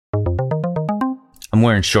I'm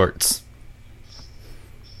wearing shorts.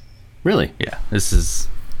 Really? Yeah, this is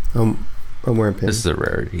I'm wearing this panties. is a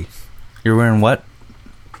rarity. You're wearing what?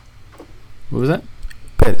 What was that?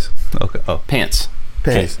 Panties. Okay. Oh, Pants.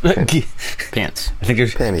 Panties. Panties. Pants. I think you're.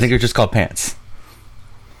 Panties. I think you're just called pants.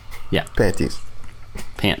 Yeah. Panties.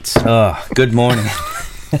 Pants. Oh, good morning.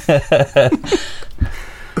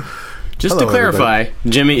 Just Hello, to clarify,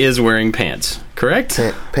 Jimmy is wearing pants, correct?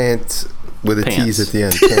 Pants with a Pants. T's at the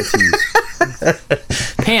end. Panties.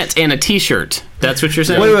 Pants and a t-shirt. That's what you're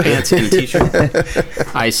saying? Wait. Pants and a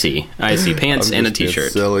t-shirt? I see. Pants and a I'm just being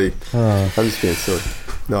t-shirt. Silly. I'm just being silly.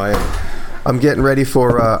 No, I am. I'm getting ready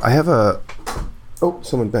for. I have a. Oh,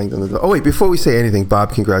 someone banged on the door. Oh wait, before we say anything,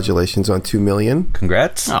 Bob, congratulations on 2 million.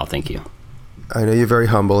 Congrats. Oh, thank you. I know you're very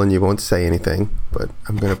humble and you won't say anything, but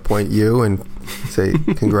I'm going to point you and say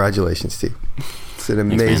congratulations to you. It's an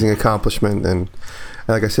amazing accomplishment, and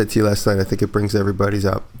like I said to you last night, I think it brings everybody's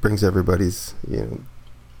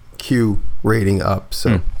Q rating up.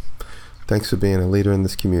 So thanks for being a leader in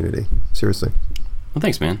this community. Seriously. Well,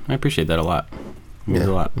 thanks, man. I appreciate that a lot. It means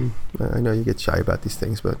a lot. I know you get shy about these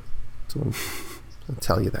things, but I'll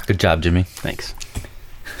tell you that. Good job, Jimmy. Thanks.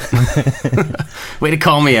 Way to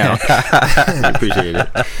call me out. I appreciate it.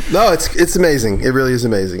 No, it's amazing. It really is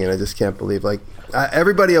amazing, and I just can't believe. Like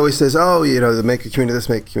everybody always says, "Oh, the maker community, this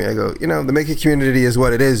maker community." I go, the maker community is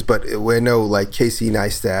what it is, but we're no like Casey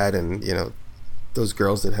Neistat and those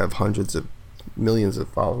girls that have hundreds of millions of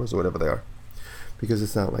followers or whatever they are, because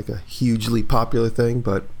it's not like a hugely popular thing.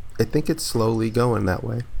 But I think it's slowly going that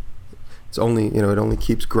way. It's only it only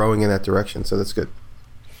keeps growing in that direction, so that's good.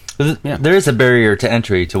 Yeah. There is a barrier to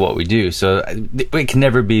entry to what we do, so it can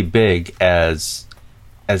never be big as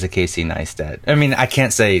a Casey Neistat. I mean, I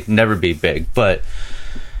can't say never be big, but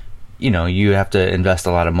you have to invest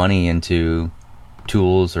a lot of money into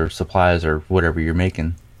tools or supplies or whatever you're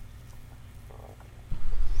making.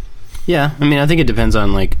 Yeah, I mean, I think it depends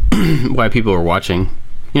on like why people are watching.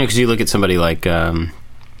 Because you look at somebody like the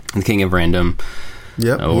King of Random.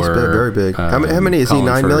 Yep, he's or, very big. How many is Colin he?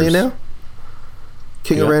 9 million Furze. now?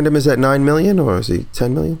 King of Random is at 9 million, or is he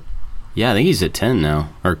 10 million? Yeah, I think he's at 10 now.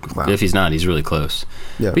 Or if he's not, he's really close.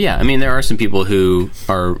 Yeah. But yeah, I mean, there are some people who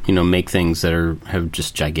are, make things that have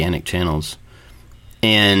just gigantic channels.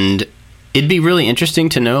 And it'd be really interesting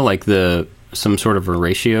to know, like, some sort of a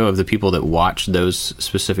ratio of the people that watch those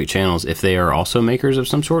specific channels, if they are also makers of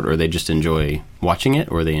some sort, or they just enjoy watching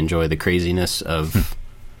it, or they enjoy the craziness of,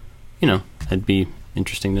 it'd be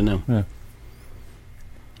interesting to know. Yeah.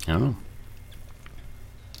 I don't know.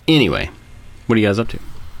 Anyway, what are you guys up to?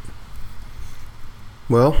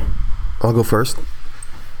 Well, I'll go first.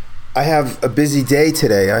 I have a busy day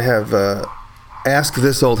today. I have Ask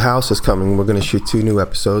This Old House is coming. We're going to shoot 2 new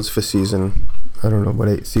episodes for season, I don't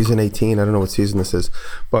know, season 18. I don't know what season this is.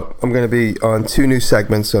 But I'm going to be on 2 new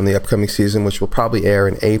segments on the upcoming season, which will probably air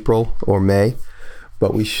in April or May.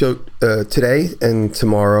 But we shoot today and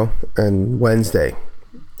tomorrow and Wednesday.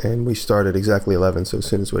 And we start at exactly 11, so as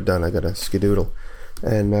soon as we're done, I got to skedoodle.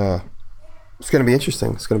 And it's going to be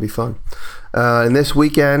interesting. It's going to be fun. And this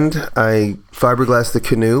weekend, I fiberglassed the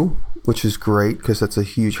canoe, which is great because that's a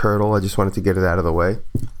huge hurdle. I just wanted to get it out of the way.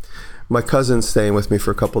 My cousin's staying with me for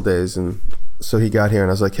a couple days, and so he got here, and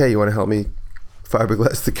I was like, hey, you want to help me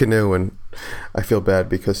fiberglass the canoe? And I feel bad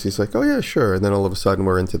because he's like, oh, yeah, sure. And then all of a sudden,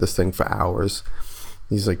 we're into this thing for hours.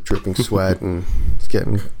 He's like dripping sweat and it's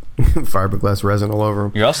getting fiberglass resin all over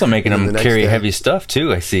him. You're also making them carry heavy stuff,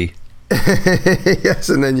 too, I see. Yes,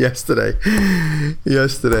 and then yesterday I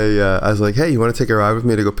was like, hey, you want to take a ride with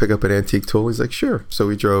me to go pick up an antique tool? He's like, sure. So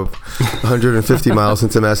we drove 150 miles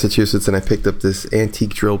into Massachusetts, and I picked up this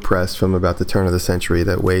antique drill press from about the turn of the century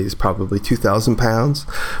that weighs probably 2,000 pounds.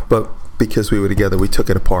 But because we were together, we took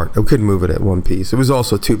it apart. We couldn't move it at one piece. It was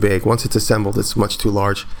also too big. Once it's assembled, it's much too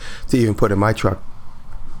large to even put in my truck.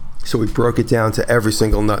 So we broke it down to every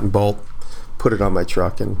single nut and bolt, put it on my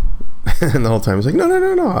truck, and the whole time he's like, no,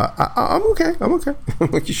 I'm okay. I'm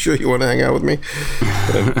like, you sure you want to hang out with me?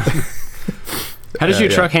 How does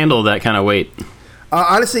your truck handle that kind of weight?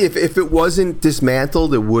 Honestly, if it wasn't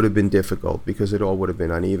dismantled, it would have been difficult because it all would have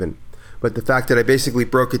been uneven. But the fact that I basically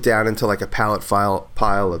broke it down into like a pallet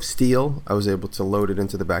pile of steel, I was able to load it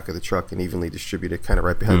into the back of the truck and evenly distribute it kind of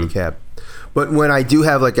right behind the cab. But when I do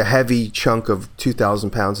have like a heavy chunk of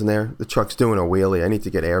 2,000 pounds in there, the truck's doing a wheelie. I need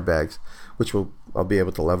to get airbags, which I'll be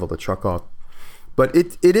able to level the truck off. But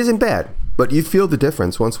it isn't bad. But you feel the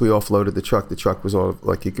difference. Once we offloaded the truck was all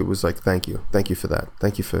like, it was like, thank you for that.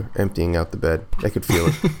 Thank you for emptying out the bed. I could feel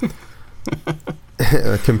it.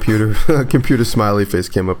 a computer smiley face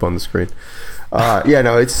came up on the screen. I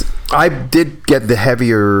did get the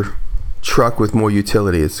heavier truck with more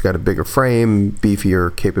utility. It's got a bigger frame,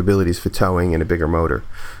 beefier capabilities for towing, and a bigger motor.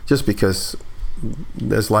 Just because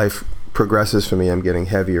as life progresses for me, I'm getting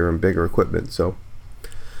heavier and bigger equipment. So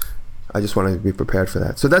I just wanted to be prepared for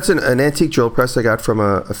that. So that's an antique drill press I got from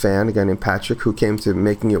a fan, a guy named Patrick, who came to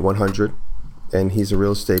Making It 100. And he's a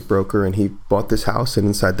real estate broker, and he bought this house, and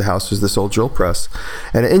inside the house was this old drill press.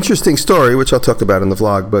 And an interesting story, which I'll talk about in the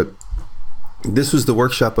vlog, but this was the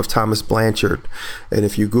workshop of Thomas Blanchard. And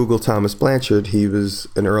if you Google Thomas Blanchard, he was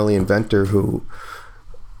an early inventor who,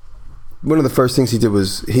 one of the first things he did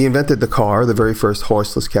was he invented the car, the very first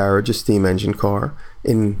horseless carriage, a steam engine car,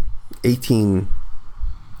 in 1850s,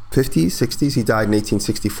 60s. He died in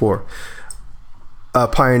 1864.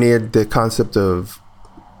 Pioneered the concept of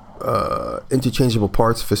interchangeable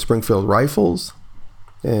parts for Springfield rifles.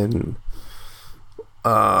 And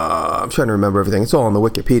I'm trying to remember everything. It's all on the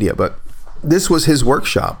Wikipedia, but this was his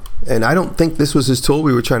workshop, and I don't think this was his tool.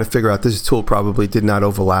 We were trying to figure out this tool probably did not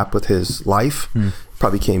overlap with his life,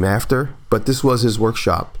 probably came after, but this was his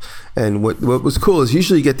workshop. And what was cool is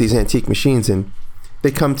usually you get these antique machines and they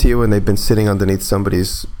come to you and they've been sitting underneath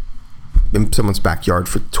in someone's backyard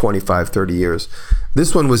for 25, 30 years.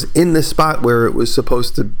 This one was in the spot where it was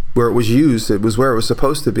used. It was where it was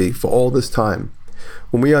supposed to be for all this time.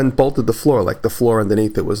 When we unbolted the floor, like the floor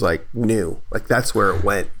underneath it was like new, like that's where it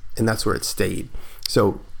went. And that's where it stayed.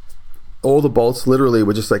 So all the bolts literally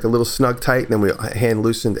were just like a little snug tight, and then we hand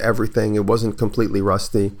loosened everything. It wasn't completely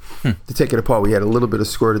rusty. To take it apart, we had a little bit of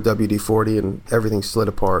squirted WD-40 and everything slid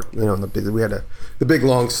apart. You know, we had the big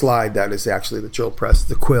long slide that is actually the drill press,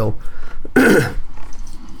 the quill.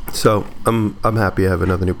 So I'm happy I have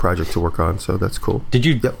another new project to work on. So that's cool. Did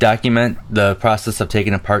you document the process of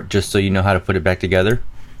taking apart just so you know how to put it back together?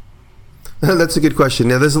 That's a good question.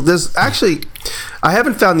 Now, there's actually, I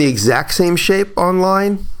haven't found the exact same shape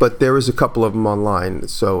online, but there is a couple of them online,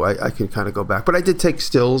 so I can kind of go back. But I did take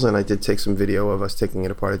stills, and I did take some video of us taking it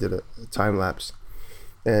apart. I did a time lapse,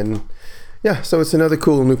 and yeah, so it's another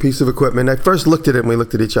cool new piece of equipment. I first looked at it, and we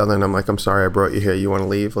looked at each other, and I'm like, I'm sorry I brought you here. You want to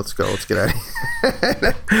leave? Let's go. Let's get out of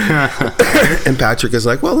here. And Patrick is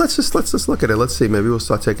like, well, let's just look at it. Let's see. Maybe we'll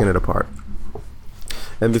start taking it apart.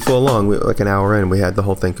 And before long, like an hour in, we had the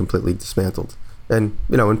whole thing completely dismantled. And,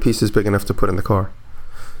 you know, in pieces big enough to put in the car.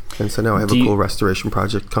 And so now I have a cool restoration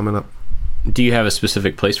project coming up. Do you have a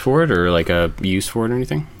specific place for it or like a use for it or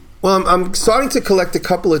anything? Well, I'm starting to collect a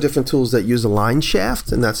couple of different tools that use a line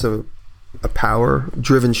shaft. And that's a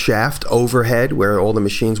power-driven shaft overhead where all the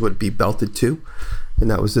machines would be belted to.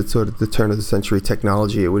 And that was the sort of the turn of the century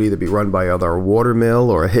technology. It would either be run by either a water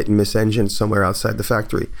mill or a hit-and-miss engine somewhere outside the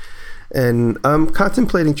factory. And I'm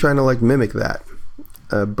contemplating trying to like mimic that.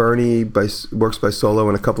 Bernie works by Solo,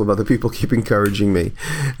 and a couple of other people keep encouraging me.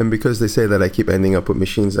 And because they say that, I keep ending up with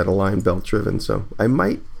machines that are line belt driven. So I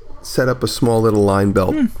might set up a small little line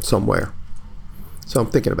belt somewhere. So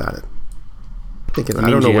I'm thinking about it. I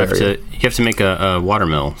don't know where. You have to make a water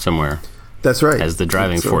mill somewhere. That's right. As the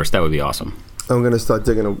driving force. That would be awesome. I'm going to start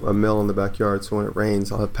digging a mill in the backyard, so when it rains,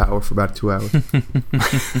 I'll have power for about 2 hours.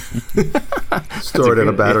 Store it in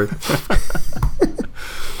a battery.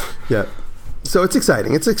 Yeah. So it's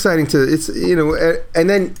exciting. And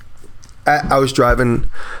then I was driving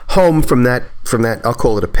home from that, I'll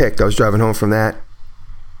call it a pick. I was driving home from that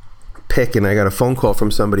pick, and I got a phone call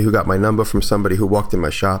from somebody who got my number from somebody who walked in my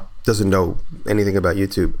shop, doesn't know anything about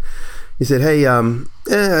YouTube. He said, hey,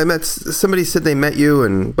 somebody said they met you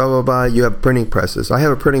and blah, blah, blah. You have printing presses. I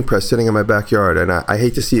have a printing press sitting in my backyard, and I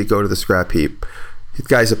hate to see it go to the scrap heap. The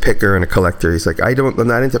guy's a picker and a collector. He's like, I'm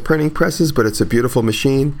not into printing presses, but it's a beautiful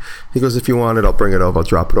machine. He goes, if you want it, I'll bring it over. I'll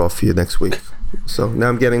drop it off for you next week. So now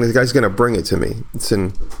I'm getting, the guy's going to bring it to me. It's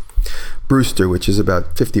in Brewster, which is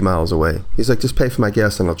about 50 miles away. He's like, just pay for my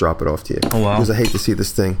gas and I'll drop it off to you. Oh, wow. Because I hate to see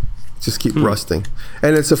this thing just keep rusting.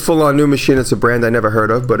 And it's a full-on new machine. It's a brand I never heard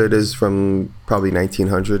of, but it is from probably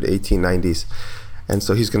 1900, 1890s. And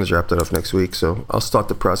so he's going to drop that off next week. So I'll start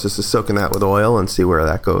the process of soaking that with oil and see where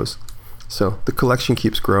that goes. So the collection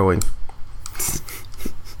keeps growing.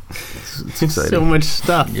 It's exciting. So much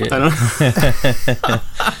stuff. Yeah. I don't.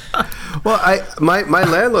 Well, my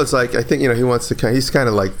landlord's like, I think, he wants to he's kind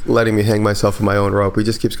of like letting me hang myself in my own rope. He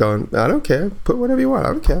just keeps going, I don't care. Put whatever you want. I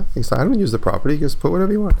don't care. He's like, I don't use the property. Just put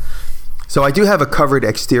whatever you want. So I do have a covered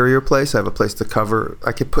exterior place. I have a place to cover.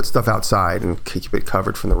 I could put stuff outside and keep it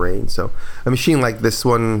covered from the rain. So a machine like this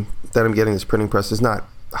one that I'm getting, this printing press, is not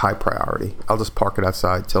high priority. I'll just park it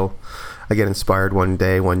outside till I get inspired one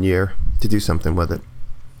day, 1 year to do something with it.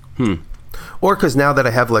 Or because now that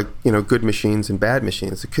I have good machines and bad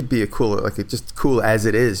machines, it could be just cool as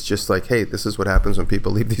it is. Just like, hey, this is what happens when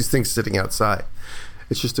people leave these things sitting outside.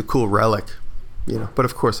 It's just a cool relic. But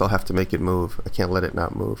of course I'll have to make it move. I can't let it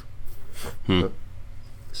not move.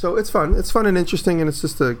 So it's fun. It's fun and interesting, and it's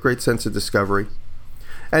just a great sense of discovery.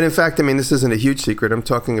 And in fact, I mean, this isn't a huge secret. I'm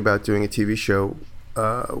talking about doing a TV show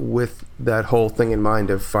with that whole thing in mind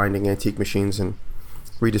of finding antique machines and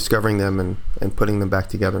rediscovering them and putting them back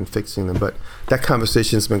together and fixing them. But that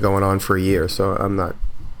conversation's been going on for a year, so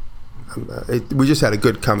we just had a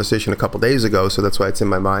good conversation a couple days ago, so that's why it's in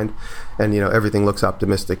my mind. And everything looks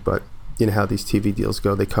optimistic, but you know how these TV deals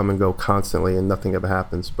go. They come and go constantly and nothing ever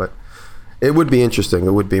happens. But it would be interesting.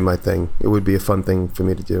 It would be my thing. It would be a fun thing for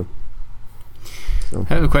me to do. So.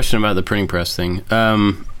 I have a question about the printing press thing.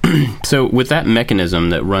 So with that mechanism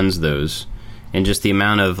that runs those, and just the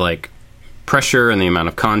amount of like pressure and the amount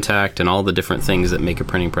of contact and all the different things that make a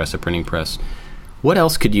printing press, what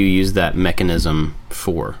else could you use that mechanism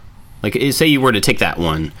for? Like, say you were to take that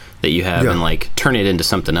one that you have and like turn it into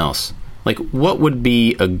something else. Like, what would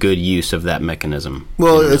be a good use of that mechanism?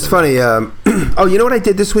 Well, it's funny. Oh, you know what I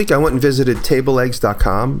did this week? I went and visited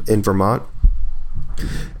tableeggs.com in Vermont.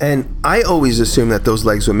 And I always assumed that those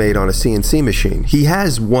legs were made on a CNC machine. He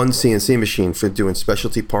has one CNC machine for doing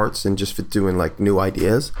specialty parts and just for doing like new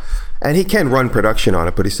ideas. And he can run production on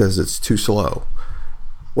it, but he says it's too slow.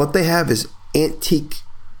 What they have is antique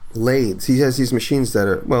lathes. He has these machines that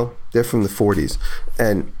are, well, they're from the 40s.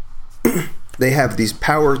 And they have these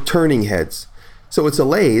power turning heads. So it's a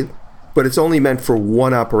lathe, but it's only meant for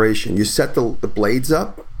one operation. You set the blades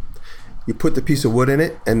up, you put the piece of wood in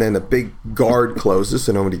it, and then a big guard closes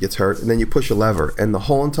so nobody gets hurt, and then you push a lever, and the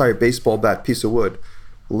whole entire baseball bat piece of wood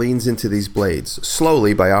leans into these blades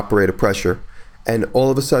slowly by operator pressure, and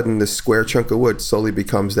all of a sudden this square chunk of wood slowly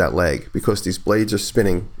becomes that leg because these blades are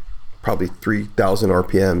spinning probably 3,000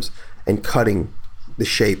 RPMs and cutting the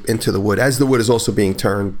shape into the wood as the wood is also being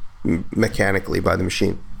turned mechanically by the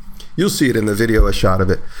machine. You'll see it in the video, a shot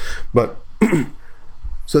of it. But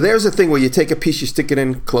so there's a thing where you take a piece, you stick it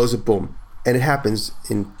in, close it, boom, and it happens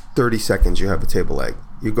in 30 seconds. You have a table leg.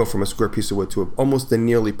 You go from a square piece of wood to almost a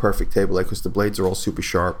nearly perfect table leg because the blades are all super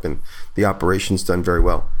sharp and the operation's done very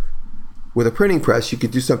well. With a printing press, you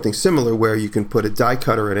could do something similar where you can put a die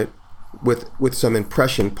cutter in it with some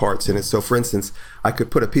impression parts in it. So for instance, I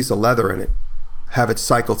could put a piece of leather in it, have it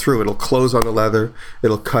cycle through. It'll close on the leather.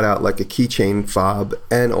 It'll cut out like a keychain fob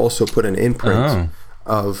and also put an imprint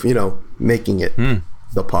of, making it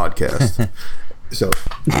the podcast. So,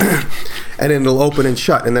 and then it'll open and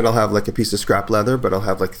shut, and then I'll have like a piece of scrap leather, but I'll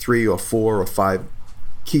have like 3 or 4 or 5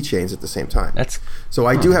 keychains at the same time. So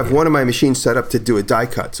I do have one of my machines set up to do a die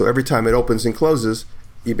cut. So every time it opens and closes,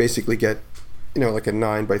 you basically get, like a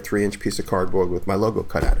 9 by 3 inch piece of cardboard with my logo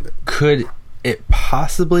cut out of it. Could it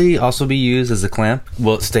possibly also be used as a clamp?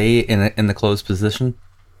 Will it stay in the closed position?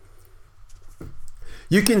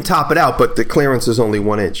 You can top it out, but the clearance is only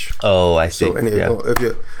 1 inch. Oh, I see.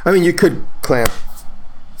 So you could clamp,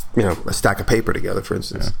 a stack of paper together, for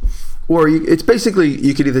instance, or it's basically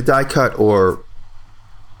you could either die cut or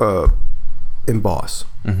emboss.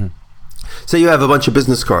 Mm-hmm. So you have a bunch of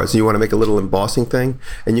business cards and you want to make a little embossing thing,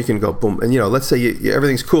 and you can go boom, and let's say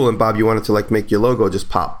everything's cool, and Bob, you wanted to like make your logo just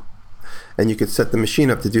pop, and you could set the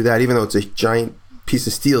machine up to do that, even though it's a giant piece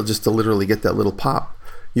of steel, just to literally get that little pop.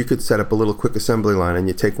 You could set up a little quick assembly line, and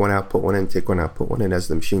you take one out, put one in, take one out, put one in as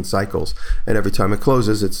the machine cycles. And every time it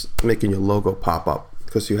closes, it's making your logo pop up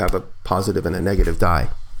because you have a positive and a negative die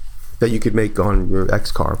that you could make on your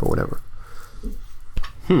X-Carve or whatever.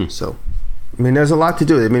 So, there's a lot to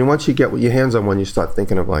do. Once you get your hands on one, you start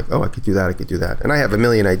thinking of like, oh, I could do that. And I have a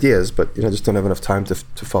million ideas, but I just don't have enough time to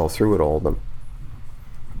follow through with all of them.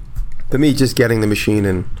 For me, just getting the machine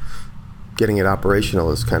and getting it operational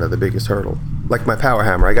is kind of the biggest hurdle. Like my power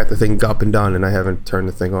hammer, I got the thing up and done, and I haven't turned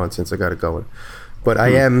the thing on since I got it going. But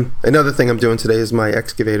another thing I'm doing today is my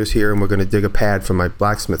excavator's here, and we're going to dig a pad for my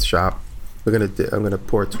blacksmith shop. I'm going to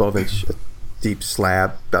pour a 12-inch deep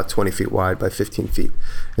slab, about 20 feet wide by 15 feet,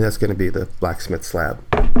 and that's going to be the blacksmith slab.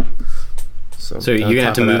 So you're going to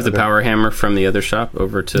have to move the power hammer from the other shop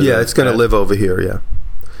over to it's going to live over here, yeah.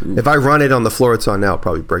 If I run it on the floor it's on now, it'll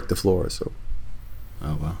probably break the floor. So.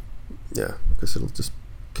 Oh, wow. Yeah, because it'll just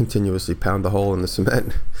continuously pound the hole in the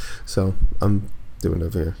cement. So I'm doing it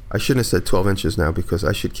over here. I shouldn't have said 12 inches now because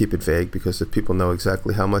I should keep it vague, because if people know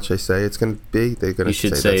exactly how much I say it's going to be, they're going to say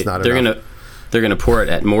that's not enough. They're going to pour it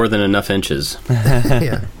at more than enough inches.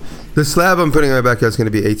 Yeah. The slab I'm putting in my backyard is going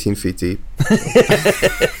to be 18 feet deep. I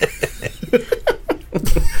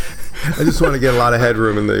just want to get a lot of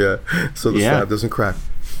headroom in the so the slab doesn't crack.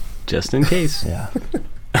 Just in case. Yeah.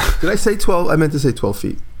 Did I say 12? I meant to say 12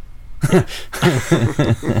 feet.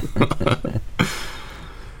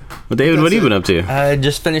 Well, David, what have you been up to? I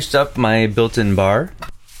just finished up my built-in bar,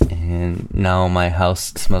 and now my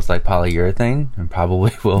house smells like polyurethane, and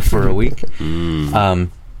probably will for a week.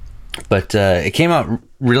 But it came out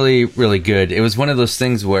really, really good. It was one of those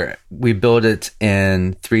things where we built it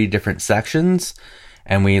in 3 different sections,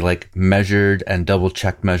 and we like measured and double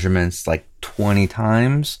checked measurements like 20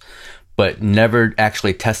 times, but never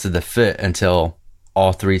actually tested the fit until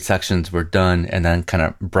all 3 sections were done and then kind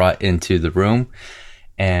of brought into the room.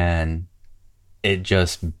 And it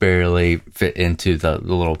just barely fit into the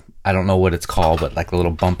little, I don't know what it's called, but like a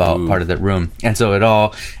little bump out part of the room. And so it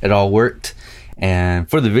all worked. And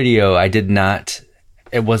for the video,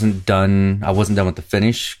 it wasn't done. I wasn't done with the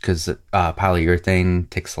finish because polyurethane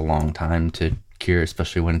takes a long time to cure,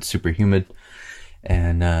 especially when it's super humid.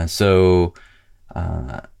 And so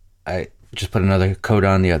I just put another coat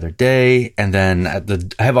on the other day. And then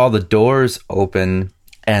I have all the doors open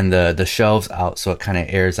and the shelves out, so it kind of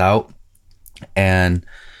airs out. And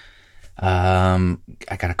I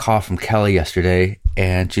got a call from Kelly yesterday,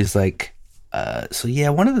 and she's like, so yeah,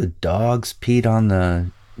 one of the dogs peed on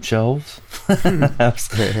the shelves. And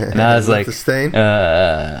I was like, the stain?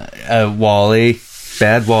 Wally,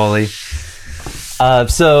 bad Wally.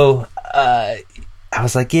 So I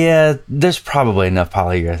was like, yeah, there's probably enough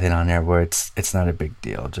polyurethane on there where it's not a big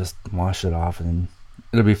deal. Just wash it off and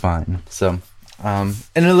it'll be fine. So, and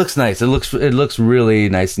it looks nice. It looks really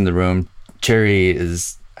nice in the room.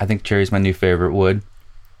 I think cherry's my new favorite wood.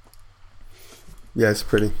 Yeah, it's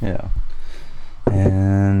pretty. Yeah.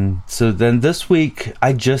 And so then this week,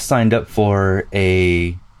 I just signed up for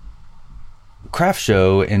a craft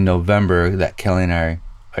show in November that Kelly and I,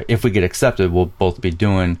 if we get accepted, we'll both be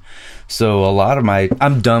doing. So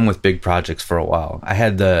I'm done with big projects for a while. I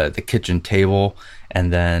had the kitchen table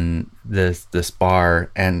and then this bar,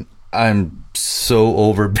 and I'm so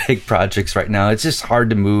over big projects right now. It's just hard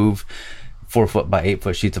to move 4 foot by 8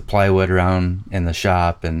 foot sheets of plywood around in the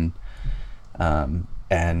shop, and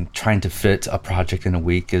trying to fit a project in a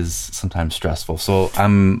week is sometimes stressful. So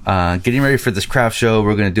I'm getting ready for this craft show.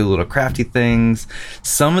 We're going to do little crafty things.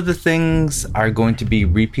 Some of the things are going to be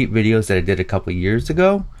repeat videos that I did a couple years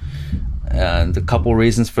ago. The couple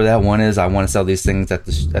reasons for that: one is I want to sell these things at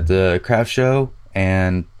the craft show,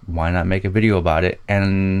 and why not make a video about it?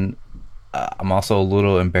 And I'm also a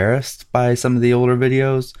little embarrassed by some of the older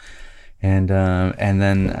videos, and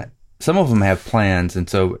then some of them have plans. And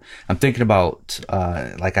so I'm thinking about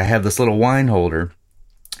like I have this little wine holder,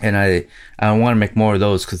 and I want to make more of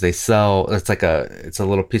those because they sell. It's a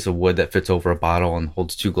little piece of wood that fits over a bottle and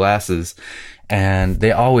holds 2 glasses, and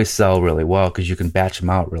they always sell really well because you can batch them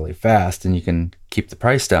out really fast and you can keep the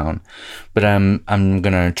price down. But I'm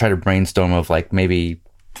gonna try to brainstorm of like maybe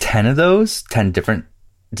 10 of those, 10 different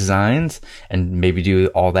designs, and maybe do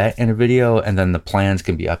all that in a video, and then the plans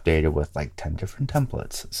can be updated with like 10 different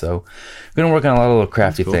templates. So I'm gonna work on a lot of little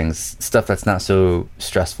crafty things, stuff that's not so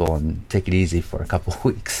stressful, and take it easy for a couple of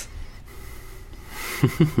weeks.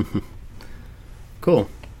 Cool.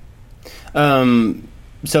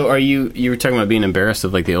 So you were talking about being embarrassed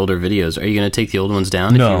of like the older videos. Are you going to take the old ones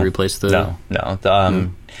down if you replace the... No.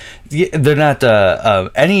 Yeah, they're not...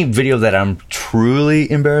 any video that I'm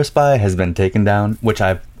truly embarrassed by has been taken down, which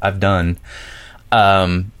I've done.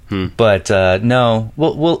 But no,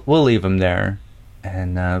 we'll leave them there,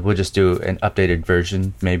 and we'll just do an updated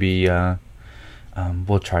version. Maybe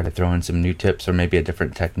we'll try to throw in some new tips, or maybe a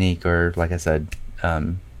different technique, or like I said,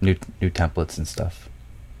 new templates and stuff.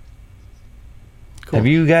 Cool. Have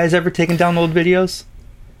you guys ever taken down old videos?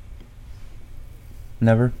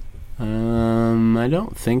 Never? I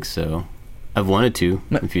don't think so. I've wanted to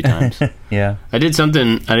a few times. Yeah. I did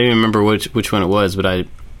something, I don't even remember which one it was, but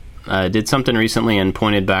I did something recently and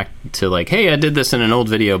pointed back to like, hey, I did this in an old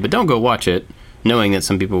video, but don't go watch it, knowing that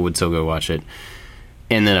some people would still go watch it.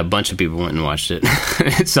 And then a bunch of people went and watched it.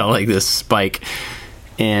 It saw like this spike.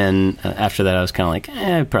 And after that, I was kind of like,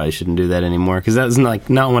 I probably shouldn't do that anymore, because that was like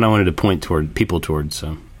not what I wanted to point people towards.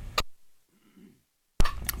 So,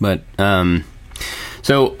 but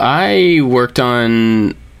so I worked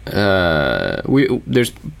on.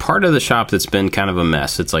 There's part of the shop that's been kind of a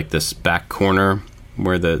mess. It's like this back corner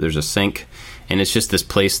where there's a sink, and it's just this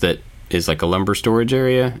place that is like a lumber storage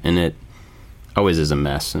area, and it always is a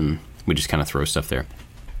mess, and we just kind of throw stuff there.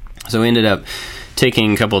 So we ended up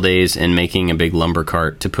taking a couple of days and making a big lumber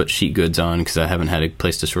cart to put sheet goods on, because I haven't had a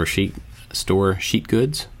place to store sheet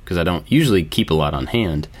goods, because I don't usually keep a lot on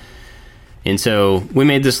hand. And so we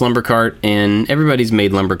made this lumber cart, and everybody's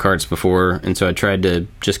made lumber carts before, and so I tried to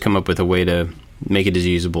just come up with a way to make it as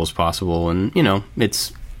usable as possible. And, you know,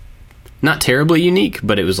 it's not terribly unique,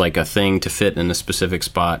 but it was like a thing to fit in a specific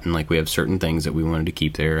spot, and like we have certain things that we wanted to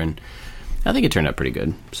keep there, and I think it turned out pretty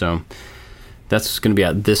good. So That's going to be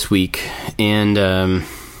out this week, and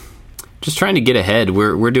just trying to get ahead.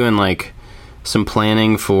 We're doing like some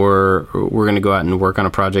planning for. We're going to go out and work on a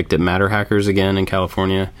project at Matter Hackers again in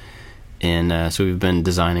California, and so we've been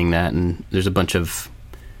designing that. And there's a bunch of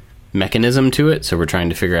mechanism to it, so we're trying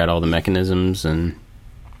to figure out all the mechanisms. And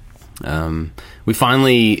we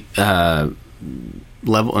finally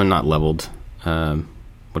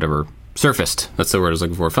surfaced. That's the word I was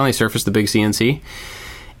looking for. Finally surfaced the big CNC.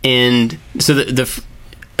 And so it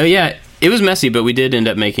was messy, but we did end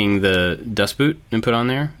up making the dust boot and put on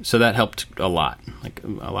there. So that helped a lot, like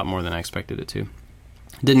a lot more than I expected it to.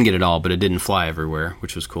 Didn't get it all, but it didn't fly everywhere,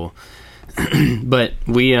 which was cool. But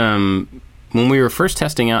we, when we were first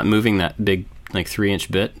testing out moving that big, like 3-inch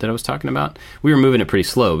bit that I was talking about, we were moving it pretty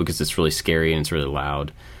slow because it's really scary and it's really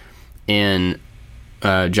loud. And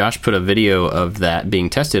Josh put a video of that being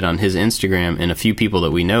tested on his Instagram, and a few people that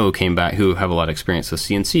we know came back who have a lot of experience with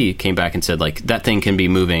CNC came back and said, like, that thing can be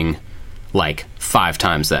moving like 5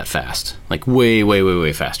 times that fast, like way, way, way,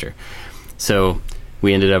 way faster. So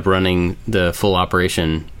we ended up running the full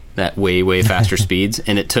operation at way, way faster speeds,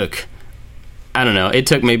 and it took, I don't know, it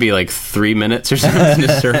took maybe like 3 minutes or something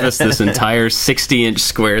to surface this entire 60-inch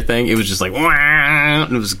square thing. It was just like, wah,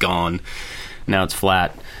 and it was gone. Now it's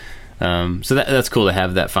flat. So that's cool to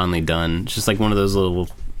have that finally done. It's just like one of those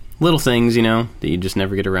little things, you know, that you just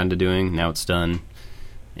never get around to doing. Now it's done.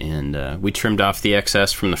 And we trimmed off the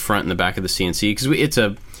excess from the front and the back of the CNC because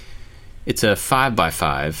it's a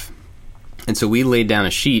 5x5, and so we laid down a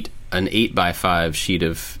sheet, an 8x5 sheet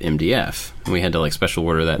of MDF, and we had to like special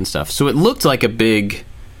order that and stuff. So it looked like a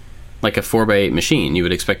 4x8 machine. You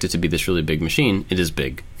would expect it to be this really big machine. It is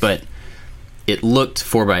big, but it looked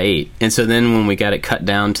 4x8. And so then when we got it cut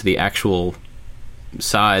down to the actual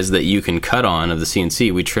size that you can cut on of the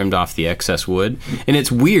CNC, we trimmed off the excess wood. And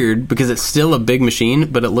it's weird because it's still a big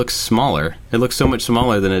machine, but it looks smaller. It looks so much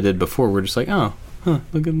smaller than it did before. We're just like,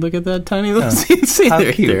 look at that tiny little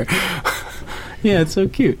CNC there. Yeah, it's so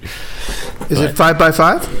cute. Is it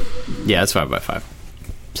 5x5? Yeah, it's 5x5.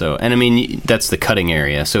 So, and I mean, that's the cutting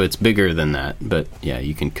area, so it's bigger than that. But yeah,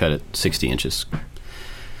 you can cut it 60 inches.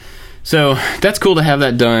 So that's cool to have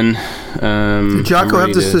that done. Does Jocko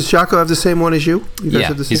have the same one as you? You guys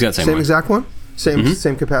have the he's got the same one. Exact one?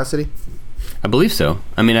 Same capacity? I believe so.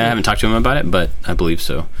 I mean, I haven't talked to him about it, but I believe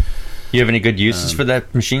so. You have any good uses for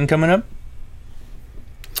that machine coming up?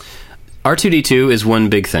 R2-D2 is one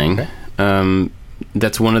big thing. Okay.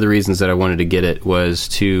 That's one of the reasons that I wanted to get it, was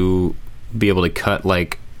to be able to cut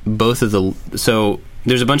like both of the... So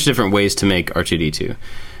there's a bunch of different ways to make R2-D2.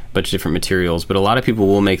 Bunch of different materials, but a lot of people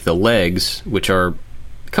will make the legs, which are a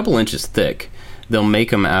couple inches thick. They'll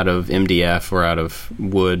make them out of MDF or out of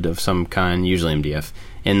wood of some kind, usually MDF,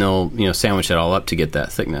 and they'll sandwich it all up to get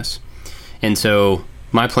that thickness. And so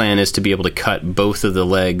my plan is to be able to cut both of the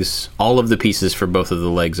legs, all of the pieces for both of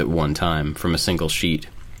the legs at one time from a single sheet.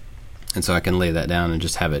 And so I can lay that down and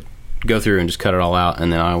just have it go through and just cut it all out,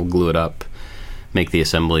 and then I will glue it up, make the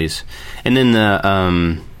assemblies. And then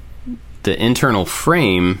the internal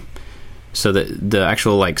frame, so that the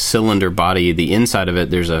actual like cylinder body, the inside of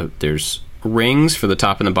it, there's rings for the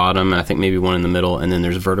top and the bottom, and I think maybe one in the middle, and then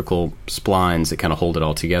there's vertical splines that kind of hold it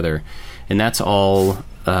all together, and that's all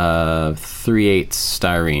 3/8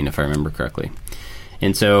 styrene, if I remember correctly.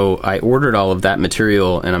 And so I ordered all of that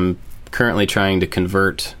material, and I'm currently trying to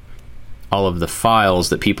convert all of the files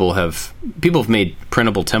that people have made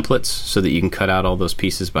printable templates so that you can cut out all those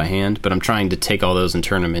pieces by hand, but I'm trying to take all those and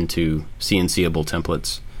turn them into CNC-able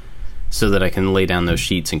templates so that I can lay down those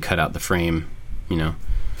sheets and cut out the frame. I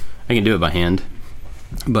can do it by hand,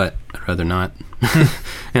 but I'd rather not.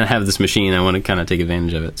 And I have this machine, I want to kind of take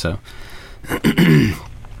advantage of it, so...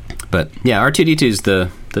 But yeah, R2-D2 is the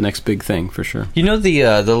next big thing for sure.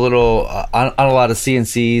 The little on a lot of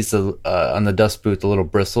CNCs on the dust boot, the little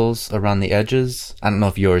bristles around the edges. I don't know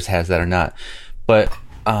if yours has that or not, but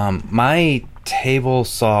my table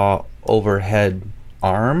saw overhead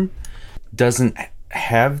arm doesn't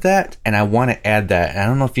have that, and I want to add that. And I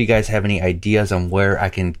don't know if you guys have any ideas on where I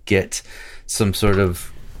can get some sort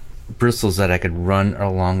of bristles that I could run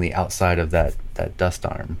along the outside of that dust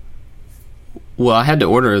arm. Well, I had to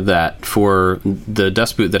order that for the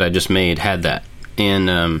dust boot that I just made, had that. And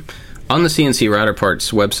on the CNC Router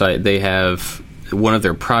Parts website, they have one of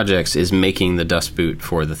their projects is making the dust boot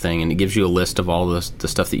for the thing, and it gives you a list of all the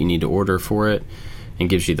stuff that you need to order for it, and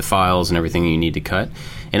gives you the files and everything you need to cut.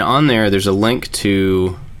 And on there's a link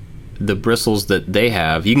to the bristles that they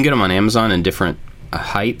have. You can get them on Amazon in different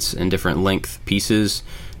heights and different length pieces.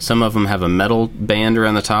 Some of them have a metal band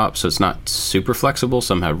around the top, so it's not super flexible.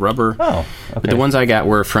 Some have rubber. Oh, okay. But the ones I got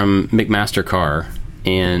were from McMaster-Carr,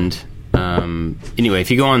 and Anyway,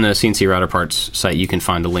 if you go on the CNC Router Parts site, you can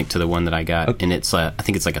find a link to the one that I got, Okay. and it's I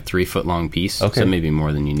think it's like a 3-foot long piece, Okay. so maybe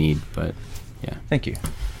more than you need, but yeah. Thank you.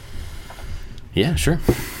 Yeah, sure.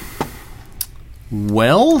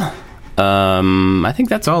 Well, I think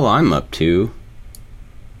that's all I'm up to.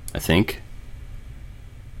 I think.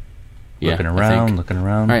 Yeah, Looking I around, think. looking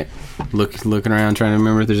around. All right, looking around, trying to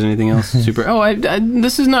remember if there's anything else super. Oh,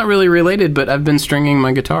 this is not really related, but I've been stringing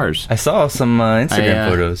my guitars. I saw some Instagram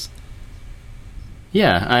photos.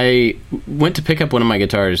 Yeah, I went to pick up one of my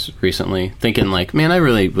guitars recently, thinking like, man, I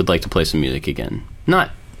really would like to play some music again.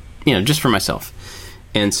 Not, just for myself.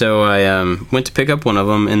 And so I went to pick up one of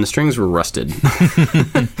them, and the strings were rusted.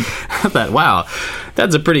 I thought, wow,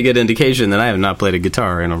 that's a pretty good indication that I have not played a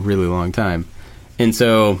guitar in a really long time. And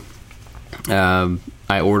so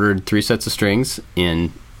I ordered 3 sets of strings,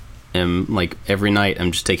 and like every night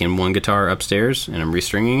I'm just taking one guitar upstairs, and I'm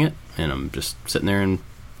restringing it, and I'm just sitting there and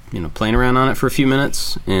playing around on it for a few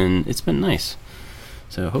minutes, and it's been nice.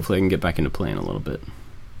 So hopefully I can get back into playing a little bit.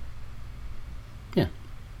 Yeah.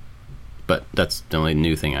 But that's the only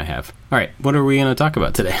new thing I have. All right, what are we going to talk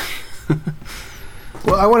about today?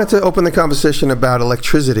 Well, I wanted to open the conversation about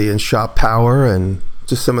electricity and shop power and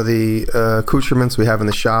just some of the accoutrements we have in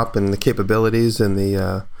the shop and the capabilities and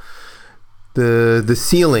the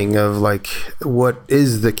ceiling of like what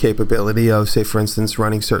is the capability of, say, for instance,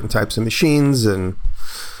 running certain types of machines and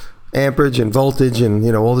amperage and voltage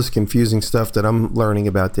and all this confusing stuff that I'm learning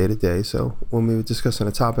about day to day. So when we were discussing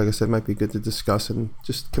a topic, I said it might be good to discuss and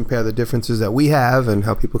just compare the differences that we have and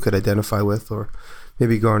how people could identify with, or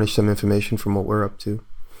maybe garnish some information from what we're up to.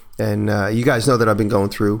 And you guys know that I've been going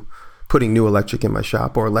through putting new electric in my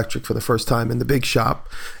shop, or electric for the first time in the big shop,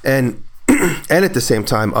 and and at the same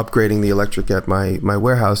time upgrading the electric at my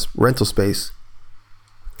warehouse rental space.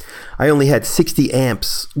 I only had 60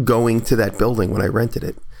 amps going to that building when I rented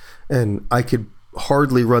it, and I could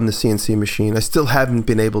hardly run the CNC machine. I still haven't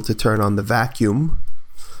been able to turn on the vacuum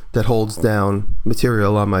that holds down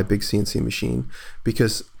material on my big CNC machine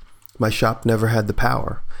because my shop never had the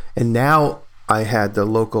power. And now I had the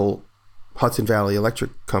local Hudson Valley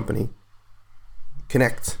Electric Company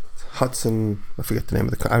connect. Hudson, I forget the name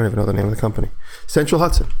of I don't even know the name of the company. Central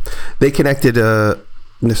Hudson. They connected,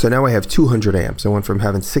 so now I have 200 amps. I went from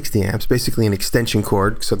having 60 amps, basically an extension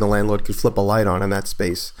cord so the landlord could flip a light on in that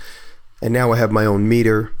space. And now I have my own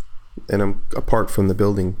meter, and I'm apart from the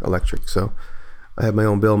building electric. So I have my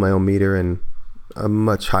own bill, my own meter, and a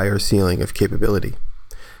much higher ceiling of capability.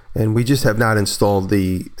 And we just have not installed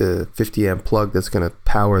the 50 amp plug that's going to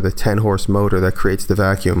power the 10 horse motor that creates the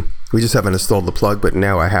vacuum. We just haven't installed the plug, but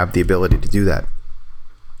now I have the ability to do that.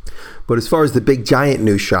 But as far as the big giant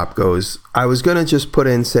new shop goes, I was going to just put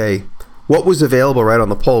in, say, what was available right on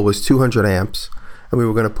the pole was 200 amps, and we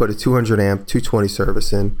were going to put a 200 amp 220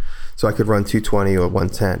 service in so I could run 220 or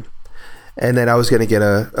 110. And then I was going to get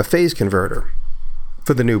a phase converter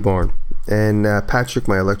for the new barn. And Patrick,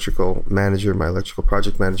 my electrical manager, my electrical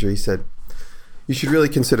project manager, he said, you should really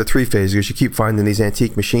consider 3-phase because you keep finding these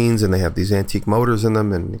antique machines and they have these antique motors in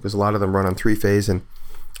them, and because a lot of them run on 3-phase. And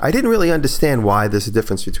I didn't really understand why there's a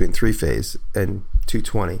difference between 3-phase and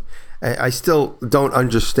 220. I still don't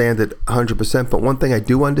understand it 100%, but one thing I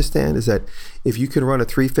do understand is that if you can run a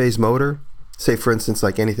 3-phase motor, say for instance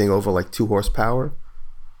like anything over like 2 horsepower,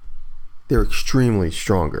 they're extremely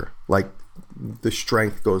stronger. Like the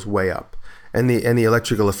strength goes way up, and the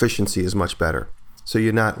electrical efficiency is much better. So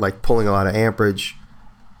you're not like pulling a lot of amperage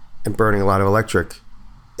and burning a lot of electric.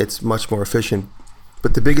 It's much more efficient.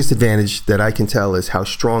 But the biggest advantage that I can tell is how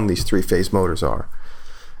strong these 3-phase motors are.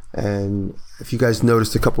 And if you guys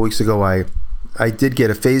noticed a couple weeks ago, I did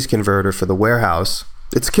get a phase converter for the warehouse.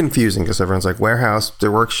 It's confusing because everyone's like warehouse,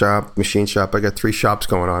 their workshop, machine shop. I got 3 shops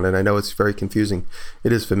going on, and I know it's very confusing.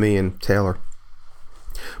 It is for me and Taylor.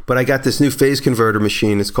 But I got this new phase converter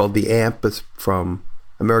machine. It's called the Amp. It's from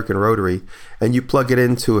American Rotary. And you plug it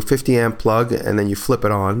into a 50 amp plug, and then you flip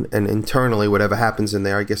it on. And internally, whatever happens in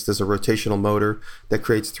there, I guess there's a rotational motor that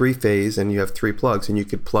creates 3-phase, and you have 3 plugs. And you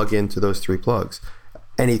could plug into those 3 plugs,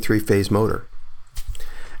 any 3-phase motor.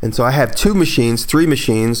 And so I have 2 machines, 3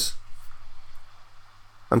 machines.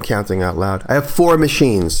 I'm counting out loud. I have 4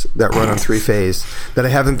 machines that run on 3-phase that I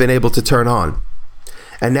haven't been able to turn on.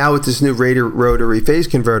 And now with this new rotary phase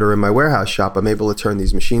converter in my warehouse shop, I'm able to turn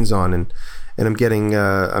these machines on, and I'm getting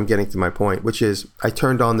to my point, which is I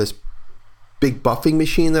turned on this big buffing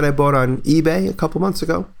machine that I bought on eBay a couple months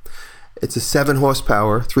ago. It's a 7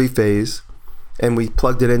 horsepower, 3-phase, and we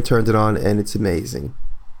plugged it in, turned it on, and it's amazing.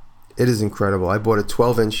 It is incredible. I bought a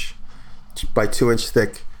 12-inch by 2-inch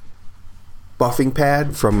thick buffing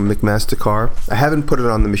pad from McMaster-Carr. I haven't put it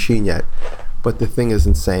on the machine yet, But the thing is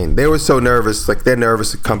insane. They were so nervous. Like, they're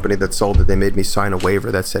nervous, the company that sold it. They made me sign a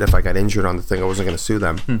waiver that said if I got injured on the thing, I wasn't going to sue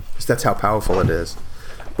them. Because that's how powerful it is.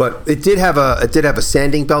 But it did have a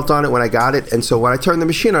sanding belt on it when I got it. And so when I turned the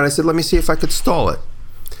machine on, I said, let me see if I could stall it.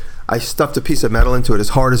 I stuffed a piece of metal into it as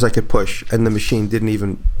hard as I could push, and the machine didn't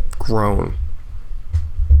even groan.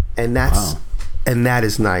 And that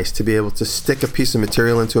is nice, to be able to stick a piece of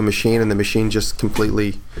material into a machine and the machine just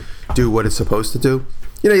completely do what it's supposed to do.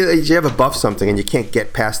 You know, you ever buff something and you can't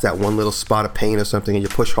get past that one little spot of paint or something, and you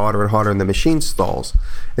push harder and harder and the machine stalls.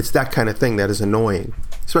 It's that kind of thing that is annoying,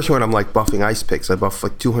 especially when I'm like buffing ice picks. I buff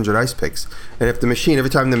like 200 ice picks, and if the machine,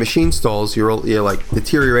 every time the machine stalls, you're like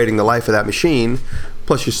deteriorating the life of that machine,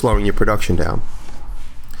 plus you're slowing your production down.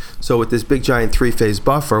 So with this big giant 3-phase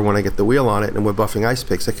buffer, when I get the wheel on it and we're buffing ice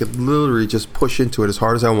picks, I could literally just push into it as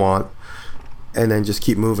hard as I want and then just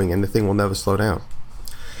keep moving, and the thing will never slow down.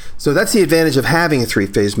 So that's the advantage of having a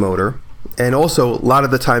 3-phase motor. And also, a lot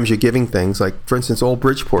of the times you're giving things, like, for instance, all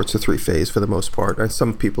Bridgeports are 3-phase for the most part. And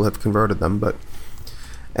some people have converted them,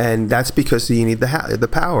 and that's because you need the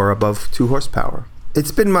power above 2 horsepower.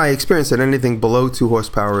 It's been my experience that anything below 2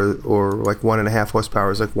 horsepower or like 1.5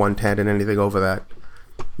 horsepower is like 110, and anything over that,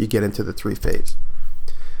 you get into the 3-phase.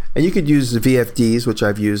 And you could use the VFDs, which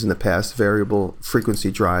I've used in the past, variable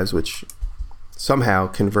frequency drives, which somehow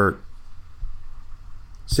convert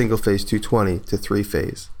single-phase 220 to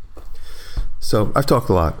 3-phase. So I've talked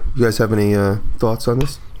a lot. You guys have any thoughts on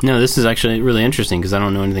this? No, this is actually really interesting because I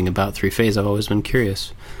don't know anything about 3-phase. I've always been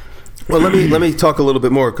curious. Well, let me talk a little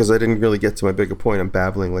bit more, because I didn't really get to my bigger point. I'm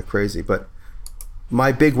babbling like crazy. But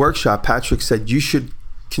my big workshop, Patrick said, you should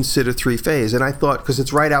consider 3-phase. And I thought, because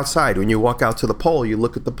it's right outside. When you walk out to the pole, you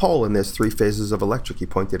look at the pole, and there's 3 phases of electric. He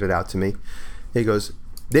pointed it out to me. He goes,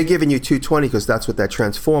 they're giving you 220 because that's what that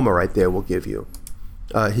transformer right there will give you.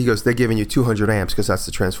 He goes, they're giving you 200 amps because that's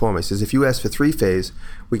the transformer. He says, if you ask for 3-phase,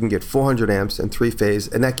 we can get 400 amps and 3-phase,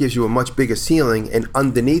 and that gives you a much bigger ceiling, and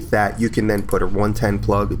underneath that, you can then put a 110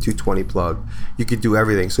 plug, a 220 plug. You could do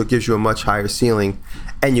everything. So it gives you a much higher ceiling,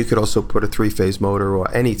 and you could also put a 3-phase motor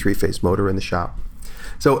or any 3-phase motor in the shop.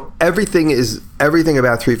 So everything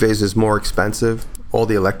about 3-phase is more expensive. All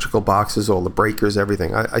the electrical boxes, all the breakers,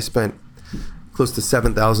 everything. I spent close to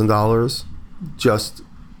 $7,000 just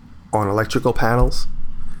on electrical panels.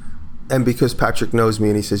 And because Patrick knows me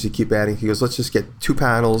and he says you keep adding, he goes, let's just get 2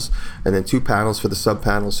 panels and then 2 panels for the sub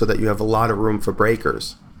panels so that you have a lot of room for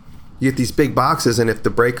breakers. You get these big boxes, and if the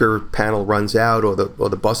breaker panel runs out or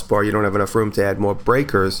the bus bar, you don't have enough room to add more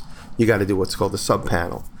breakers, you got to do what's called the sub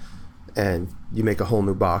panel. And you make a whole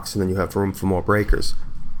new box, and then you have room for more breakers.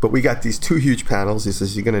 But we got these 2 huge panels. He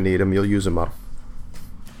says, you're going to need them. You'll use them up.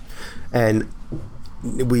 And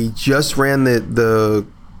we just ran the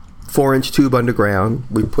 4-inch tube underground.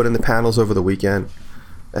 We put in the panels over the weekend,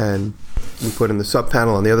 and we put in the sub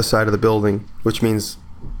panel on the other side of the building, which means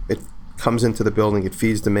it comes into the building, it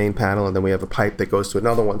feeds the main panel, and then we have a pipe that goes to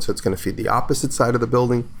another one, so it's going to feed the opposite side of the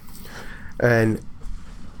building. And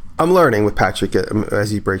I'm learning with Patrick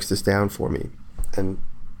as he breaks this down for me. And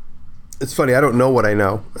it's funny, I don't know what I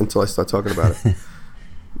know until I start talking about it.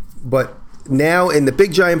 But now in the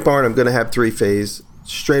big giant barn, I'm going to have 3-phase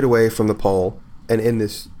straight away from the pole. And in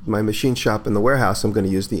my machine shop in the warehouse, I'm going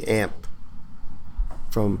to use the amp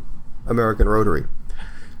from American Rotary.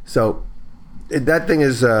 So that thing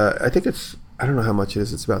is, I don't know how much it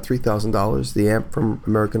is. It's about $3,000, the amp from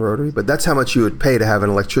American Rotary. But that's how much you would pay to have an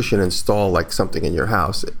electrician install like something in your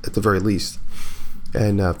house, at the very least.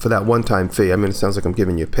 And for that one-time fee, I mean, it sounds like I'm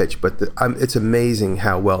giving you a pitch, but it's amazing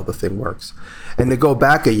how well the thing works. And to go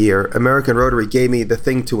back a year, American Rotary gave me the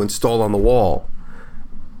thing to install on the wall.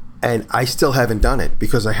 And I still haven't done it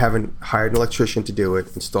because I haven't hired an electrician to do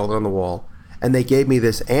it, installed it on the wall. And they gave me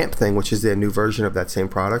this amp thing, which is their new version of that same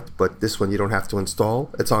product, but this one you don't have to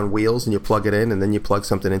install. It's on wheels, and you plug it in, and then you plug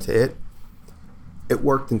something into it. It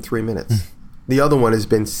worked in 3 minutes. The other one has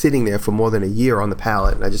been sitting there for more than a year on the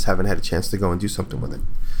pallet, and I just haven't had a chance to go and do something with it.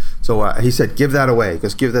 So he said, give that away. He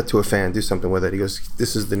goes, give that to a fan, do something with it. He goes,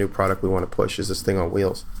 this is the new product we want to push, is this thing on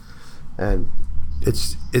wheels. And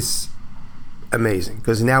it's amazing,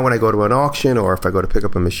 because now when I go to an auction or if I go to pick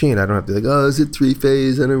up a machine, I don't have to think, oh, is it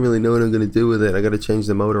 3-phase? I don't really know what I'm going to do with it. I got to change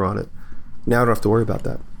the motor on it. Now I don't have to worry about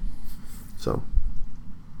that. So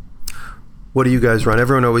what do you guys run?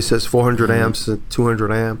 Everyone always says 400 amps,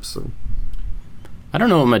 200 amps. I don't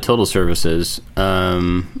know what my total service is. I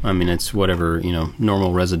mean, it's whatever,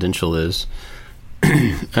 normal residential is.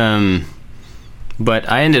 But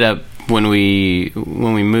I ended up, when we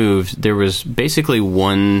moved, there was basically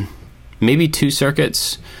maybe 2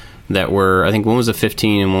 circuits that were, I think one was a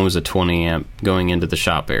 15 and one was a 20 amp going into the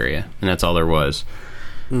shop area, and that's all there was.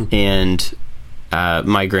 And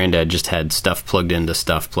my granddad just had stuff plugged into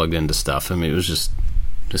stuff. I mean, it was just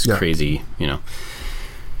crazy, you know.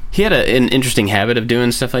 He had an interesting habit of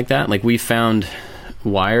doing stuff like that. Like, we found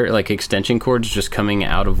wire, like extension cords just coming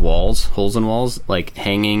out of walls, holes in walls, like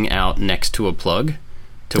hanging out next to a plug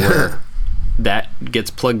to where that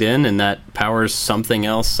gets plugged in and that powers something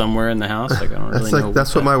else somewhere in the house. Like, I don't really know.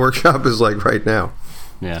 That's what my workshop is like right now.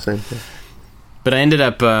 Yeah. Same thing. But I ended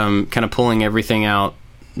up kind of pulling everything out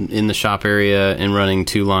in the shop area and running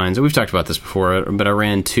 2 lines. We've talked about this before, but I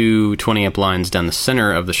ran 2 20-amp lines down the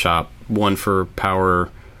center of the shop, one for power,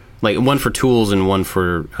 like one for tools and one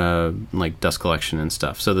for like dust collection and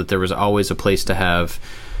stuff, so that there was always a place to have,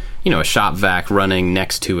 you know, a shop vac running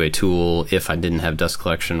next to a tool if I didn't have dust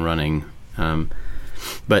collection running.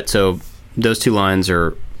 But so those 2 lines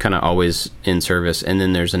are kind of always in service. And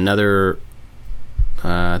then there's another,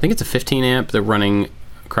 I think it's a 15 amp. They're running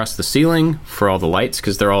across the ceiling for all the lights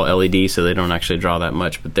because they're all LED, so they don't actually draw that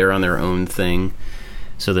much, but they're on their own thing.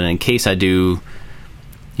 So that in case I do,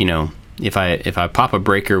 you know, if I pop a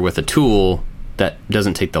breaker with a tool, that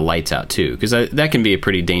doesn't take the lights out too, because that can be a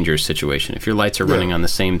pretty dangerous situation. If your lights are running on the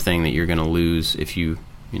same thing that you're going to lose if you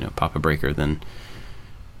know, pop a breaker, then,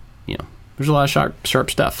 you know, there's a lot of sharp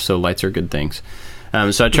stuff. So lights are good things.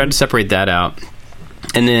 So I tried to separate that out.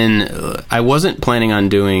 And then I wasn't planning on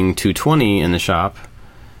doing 220 in the shop.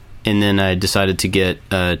 And then I decided to get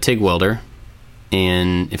a TIG welder.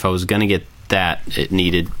 And if I was going to get that,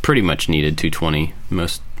 it pretty much needed 220.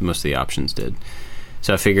 Most of the options did.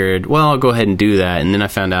 So I figured, well, I'll go ahead and do that. And then I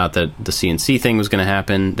found out that the CNC thing was going to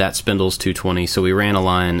happen. That spindle's 220. So we ran a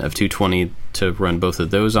line of 220 to run both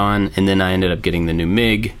of those on. And then I ended up getting the new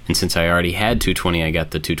MIG. And since I already had 220, I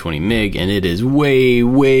got the 220 MIG. And it is way,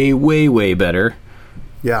 way, way, way better.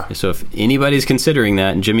 Yeah. So if anybody's considering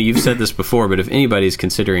that, and Jimmy, you've said this before, but if anybody's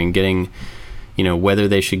considering getting, you know, whether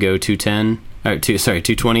they should go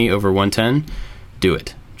 220 over 110, do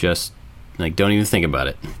it. Just, like, don't even think about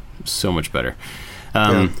it. It's so much better.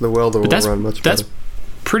 The welder will run much better. That's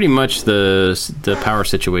pretty much the power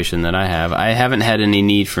situation that I have. I haven't had any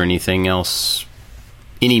need for anything else,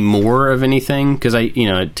 any more of anything, because I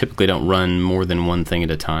typically don't run more than one thing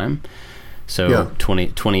at a time. So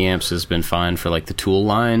 20 amps has been fine for like the tool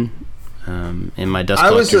line. And my dust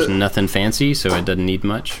collector's nothing fancy, so it doesn't need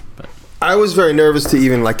much. But I was very nervous to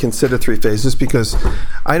even like consider 3-phase, just because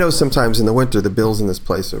I know sometimes in the winter the bills in this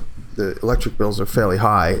place the electric bills are fairly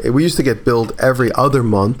high. We used to get billed every other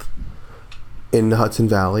month in the Hudson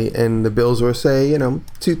Valley, and the bills were, say,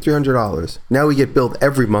 $200-$300. Now we get billed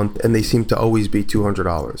every month, and they seem to always be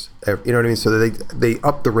 $200. You know what I mean? So they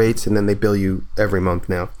up the rates, and then they bill you every month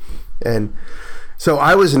now. And so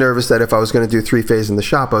I was nervous that if I was going to do 3-phase in the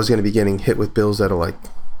shop, I was going to be getting hit with bills that are like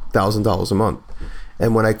 $1,000 a month.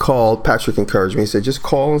 And when I called, Patrick encouraged me. He said, just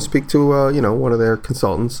call and speak to one of their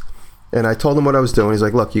consultants. And I told him what I was doing. He's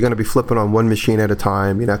like, look, you're going to be flipping on one machine at a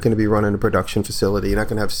time. You're not going to be running a production facility. You're not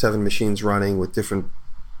going to have 7 machines running with different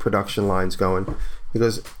production lines going. He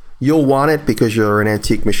goes, you'll want it because you're an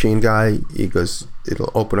antique machine guy. He goes,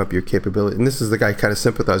 it'll open up your capability. And this is the guy kind of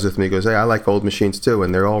sympathized with me. He goes, hey, I like old machines too,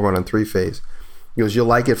 and they're all run on 3-phase. He goes, you'll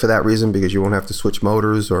like it for that reason because you won't have to switch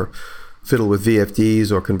motors or fiddle with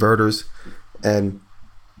VFDs or converters. And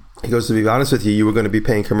he goes, to be honest with you, you were going to be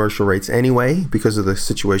paying commercial rates anyway because of the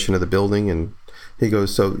situation of the building. And he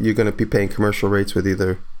goes, so you're going to be paying commercial rates with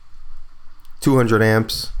either 200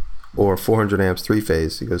 amps or 400 amps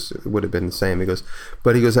 3-phase. He goes, it would have been the same. He goes,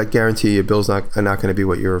 but he goes, I guarantee you, your bills are not going to be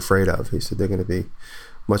what you're afraid of. He said, they're going to be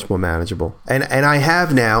much more manageable. And I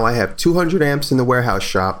have 200 amps in the warehouse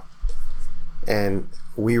shop, and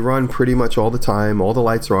we run pretty much all the time. All the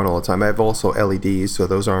lights are on all the time. I have also LEDs, so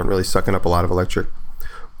those aren't really sucking up a lot of electric.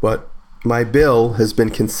 But my bill has been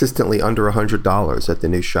consistently under $100 at the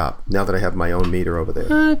new shop now that I have my own meter over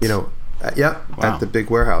there. What? At the big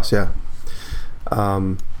warehouse, yeah.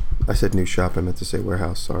 I said new shop, I meant to say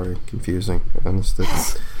warehouse. Sorry, confusing. Understood.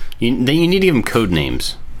 You need to give them code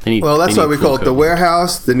names. That's why we call it the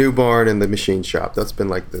warehouse, the new barn, and the machine shop. That's been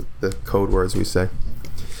like the code words we say.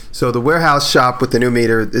 So the warehouse shop with the new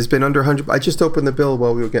meter has been under 100. I just opened the bill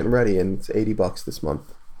while we were getting ready, and it's $80 this month.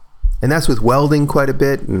 And that's with welding quite a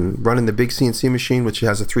bit and running the big CNC machine, which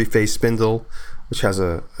has a 3-phase spindle, which has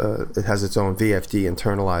it has its own VFD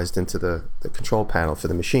internalized into the control panel for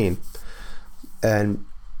the machine. And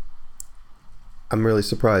I'm really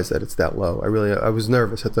surprised that it's that low. I was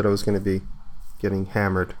nervous. I thought I was going to be getting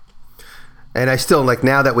hammered. And I still, like,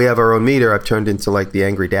 now that we have our own meter, I've turned into like the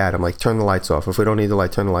angry dad. I'm like, turn the lights off. If we don't need the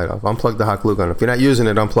light, turn the light off. Unplug the hot glue gun. If you're not using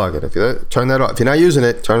it, unplug it. If you turn that off. If you're not using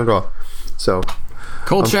it, turn it off. So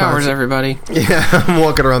Cold showers, everybody. Yeah, I'm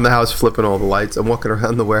walking around the house flipping all the lights. I'm walking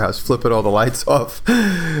around the warehouse flipping all the lights off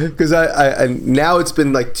because I now it's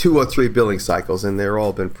been like 2 or 3 billing cycles and they're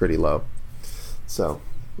all been pretty low. So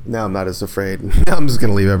now I'm not as afraid. Now I'm just going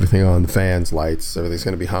to leave everything on, the fans, lights, everything's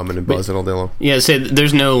going to be humming and buzzing all day long. Yeah, so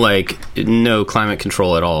there's no climate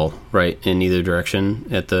control at all, right, in either direction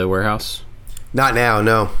at the warehouse? Not now,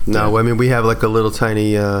 no. Yeah. I mean, we have like a little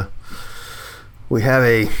tiny, we have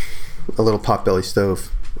a little potbelly stove,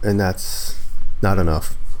 and that's not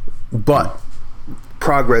enough. But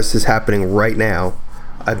progress is happening right now.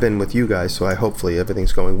 I've been with you guys, so hopefully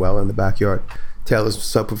everything's going well in the backyard. Taylor's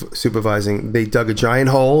supervising. They dug a giant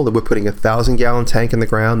hole that we're putting a 1,000-gallon tank in the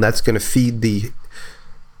ground. That's going to feed the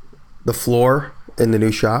floor in the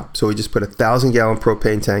new shop. So we just put a 1,000-gallon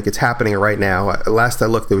propane tank. It's happening right now. Last I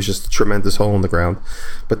looked, there was just a tremendous hole in the ground.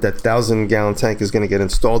 But that 1,000-gallon tank is going to get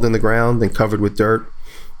installed in the ground and covered with dirt.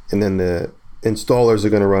 And then the installers are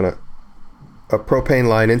going to run a propane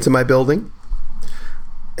line into my building.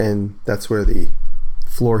 And that's where the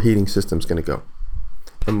floor heating system is going to go.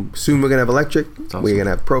 And soon we're going to have electric. Awesome. We're going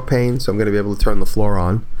to have propane. So I'm going to be able to turn the floor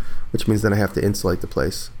on, which means then I have to insulate the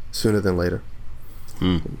place sooner than later.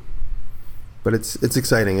 But it's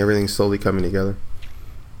exciting. Everything's slowly coming together.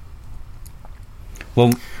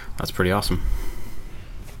 Well, that's pretty awesome.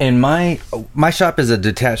 And my shop is a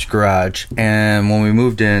detached garage, and when we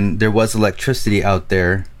moved in, there was electricity out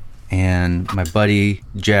there, and my buddy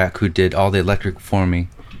Jack, who did all the electric for me,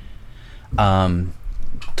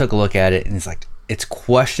 took a look at it, and he's like, it's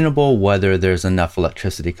questionable whether there's enough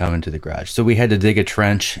electricity coming to the garage. So we had to dig a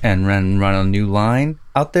trench and run a new line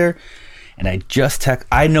out there. And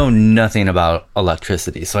I know nothing about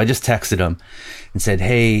electricity. So I just texted him and said,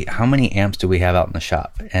 hey, how many amps do we have out in the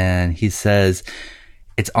shop? And he says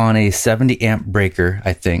it's on a 70 amp breaker,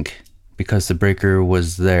 I think, because the breaker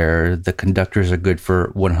was there. The conductors are good for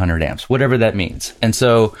 100 amps, whatever that means. And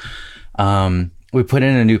so we put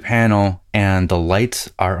in a new panel and the lights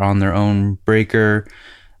are on their own breaker.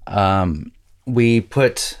 We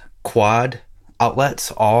put quad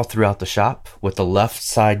outlets all throughout the shop, with the left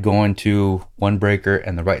side going to one breaker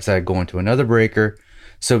and the right side going to another breaker,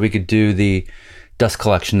 so we could do the dust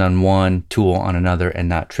collection on one, tool on another, and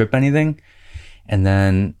not trip anything. And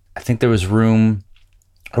then I think there was room,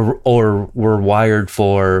 or we're wired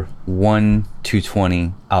for one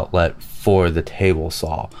 220 outlet for the table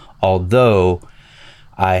saw, although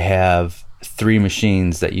I have 3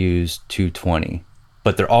 machines that use 220,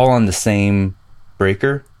 but they're all on the same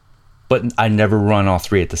breaker. But I never run all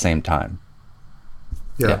 3 at the same time.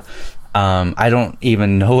 Yeah. I don't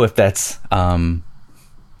even know if that's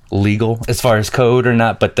legal as far as code or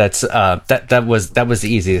not, but that's that was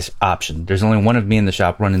the easiest option. There's only one of me in the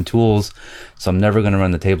shop running tools, so I'm never going to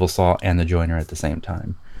run the table saw and the joiner at the same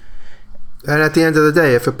time. And at the end of the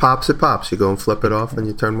day, if it pops, it pops. You go and flip it off and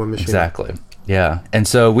you turn one machine. Exactly. Yeah. And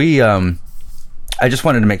so we I just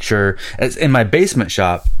wanted to make sure, as in my basement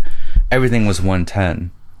shop, everything was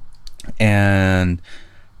 110. And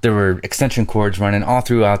there were extension cords running all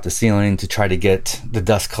throughout the ceiling to try to get the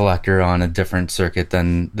dust collector on a different circuit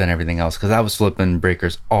than everything else, because I was flipping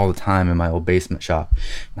breakers all the time in my old basement shop,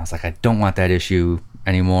 and I was like, I don't want that issue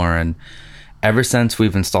anymore. And ever since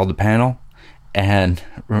we've installed the panel and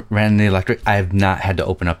ran the electric, I have not had to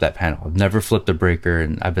open up that panel. I've never flipped a breaker,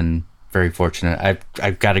 and I've been very fortunate.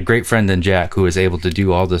 I've got a great friend in Jack who is able to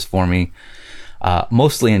do all this for me,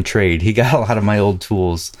 mostly in trade. He got a lot of my old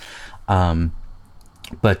tools.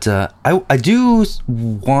 But I do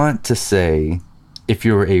want to say, if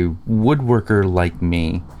you're a woodworker like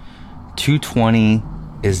me, 220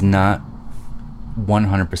 is not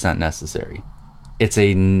 100% necessary. It's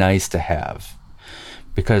a nice to have,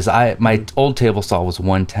 because my old table saw was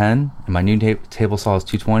 110 and my new table saw is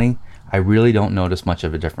 220. I really don't notice much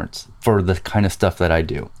of a difference for the kind of stuff that I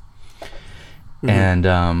do. Mm-hmm.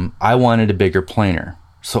 And I wanted a bigger planer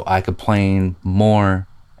so I could plane more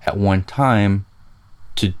at one time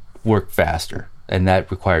to work faster, and that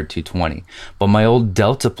required 220. But my old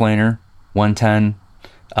Delta planer, 110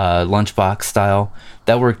 lunchbox style,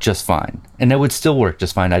 that worked just fine, and it would still work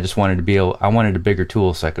just fine. I just wanted I wanted a bigger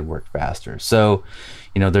tool so I could work faster. So,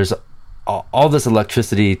 there's all this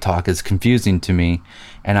electricity talk is confusing to me,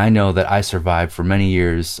 and I know that I survived for many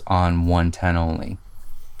years on 110 only,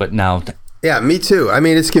 but now. Yeah, me too. I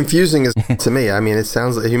mean, it's confusing to me. I mean, it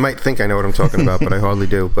sounds like you might think I know what I'm talking about, but I hardly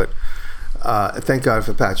do. But thank God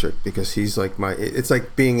for Patrick, because he's like it's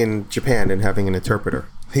like being in Japan and having an interpreter.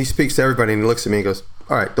 He speaks to everybody and he looks at me and goes,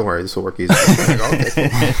 all right, don't worry, this will work easy. I go,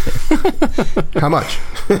 okay, cool. How much?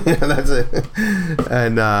 That's it.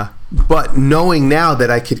 And but knowing now that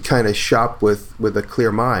I could kind of shop with a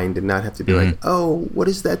clear mind and not have to be like, oh, what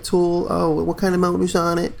is that tool? Oh, what kind of motor's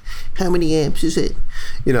on it? How many amps is it?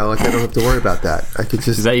 You know, like I don't have to worry about that. I could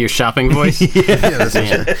just. Is that your shopping voice? Yeah, that's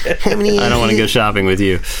how many amps I don't want to go shopping with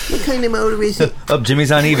you. What kind of motor is it? Oh,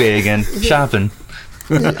 Jimmy's on eBay again, shopping.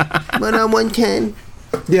 1 on 110.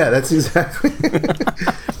 Yeah, that's exactly.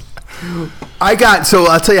 So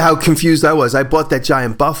I'll tell you how confused I was. I bought that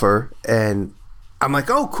giant buffer and I'm like,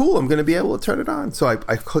 oh, cool, I'm going to be able to turn it on. So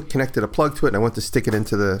I connected a plug to it and I went to stick it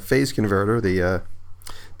into the phase converter, the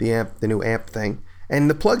new amp thing. And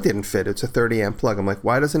the plug didn't fit. It's a 30 amp plug. I'm like,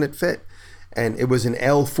 why doesn't it fit? And it was an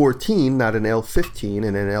L14, not an L15.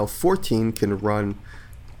 And an L14 can run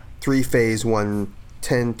 3-phase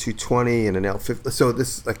 110, 220, and an L50. So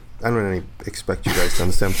this, like, I don't really expect you guys to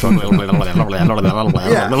understand what I'm talking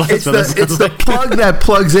about. Yeah, it's the plug that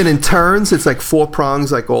plugs in and turns. It's like 4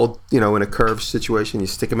 prongs, like all, in a curved situation. You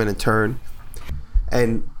stick them in and turn.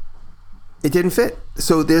 And it didn't fit.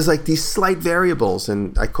 So there's like these slight variables.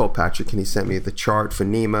 And I called Patrick and he sent me the chart for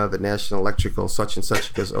NEMA, the National Electrical, such and such.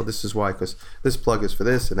 He goes, oh, this is why, because this plug is for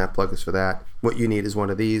this and that plug is for that. What you need is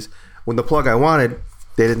one of these. When the plug I wanted,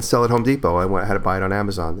 they didn't sell at Home Depot. I had to buy it on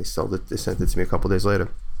Amazon. They sent it to me a couple days later.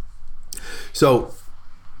 So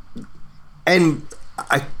I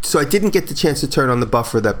didn't get the chance to turn on the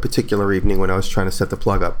buffer that particular evening when I was trying to set the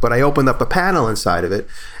plug up. But I opened up a panel inside of it,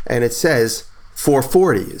 and it says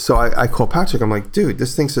 440. So I called Patrick. I'm like, dude,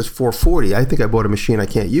 this thing says 440. I think I bought a machine I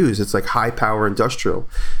can't use. It's like high power industrial.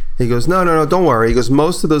 He goes, no, don't worry. He goes,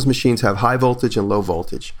 most of those machines have high voltage and low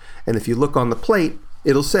voltage. And if you look on the plate,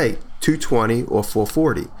 it'll say 220 or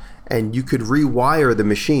 440. And you could rewire the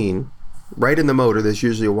machine. Right in the motor, there's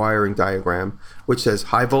usually a wiring diagram which says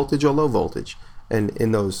high voltage or low voltage. And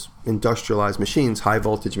in those industrialized machines, high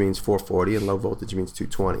voltage means 440 and low voltage means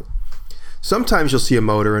 220. Sometimes you'll see a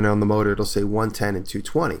motor, and on the motor it'll say 110 and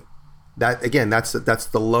 220. That again, that's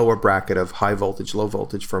the lower bracket of high voltage, low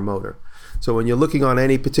voltage for a motor. So when you're looking on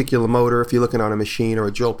any particular motor, if you're looking on a machine or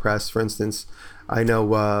a drill press, for instance, I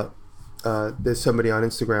know there's somebody on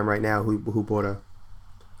Instagram right now who bought a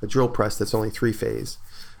drill press that's only 3-phase.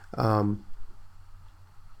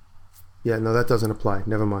 Yeah, no, that doesn't apply.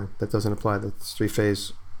 Never mind. That doesn't apply. That's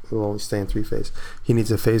 3-phase. It will only stay in 3-phase. He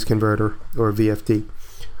needs a phase converter or a VFD.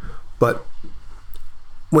 But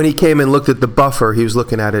when he came and looked at the buffer, he was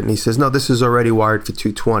looking at it and he says, no, this is already wired for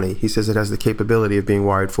 220. He says it has the capability of being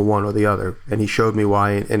wired for one or the other. And he showed me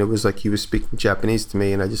why, and it was like he was speaking Japanese to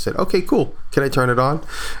me, and I just said, okay, cool. Can I turn it on?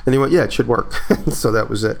 And he went, yeah, it should work. So that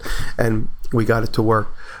was it. And we got it to work.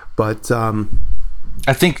 But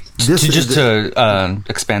I think to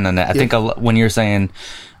expand on that, I think when you're saying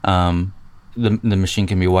the machine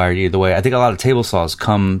can be wired either way, I think a lot of table saws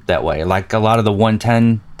come that way. Like a lot of the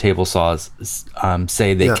 110 table saws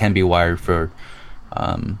say they can be wired for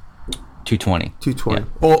 220. 220. Yeah.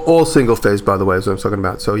 All single phase, by the way, is what I'm talking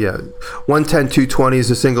about. So yeah, 110, 220 is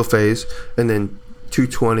a single phase, and then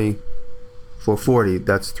 220, 440,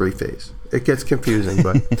 that's 3-phase. It gets confusing,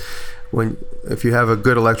 but if you have a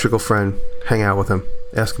good electrical friend, hang out with him.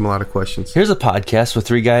 Ask him a lot of questions. Here's a podcast with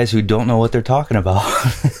 3 guys who don't know what they're talking about.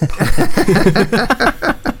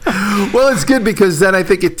 Well, it's good because then I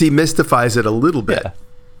think it demystifies it a little bit.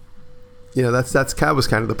 Yeah. That was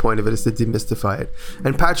kind of the point of it, is to demystify it.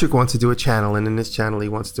 And Patrick wants to do a channel, and in this channel he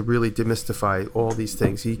wants to really demystify all these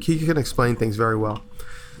things. He can explain things very well.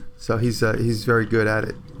 So he's very good at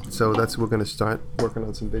it. So we're going to start working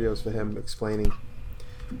on some videos for him explaining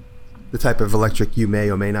the type of electric you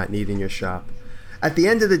may or may not need in your shop. At the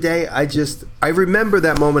end of the day, I remember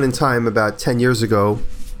that moment in time about 10 years ago,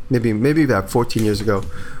 maybe about 14 years ago,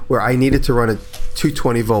 where I needed to run a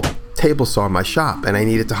 220 volt table saw in my shop, and I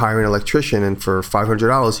needed to hire an electrician, and for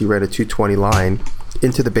 $500 he ran a 220 line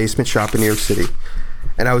into the basement shop in New York City,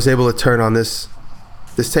 and I was able to turn on this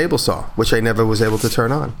table saw, which I never was able to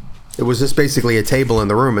turn on. It was just basically a table in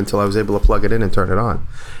the room until I was able to plug it in and turn it on.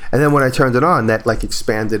 And then when I turned it on, that like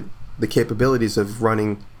expanded the capabilities of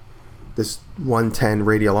running this 110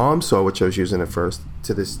 radial arm saw, which I was using at first,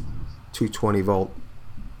 to this 220 volt.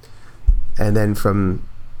 And then from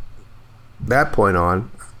that point on,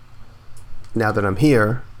 now that I'm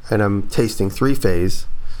here and I'm tasting 3-phase,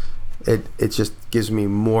 it just gives me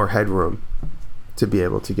more headroom to be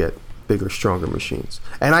able to get bigger, stronger machines.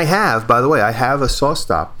 And I have a saw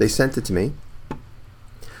stop. They sent it to me.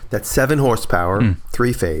 That's 7 horsepower,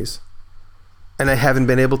 3-phase. And I haven't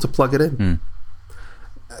been able to plug it in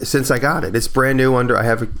since I got it. It's brand new I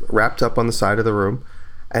have it wrapped up on the side of the room,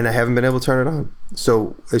 and I haven't been able to turn it on.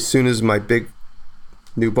 So as soon as my big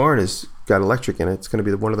new barn has got electric in it. It's going to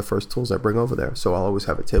be one of the first tools I bring over there. So I'll always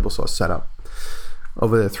have a table saw set up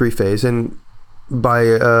over there, 3-phase. And by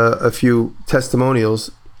a few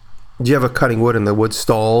testimonials, do you have a cutting wood and the wood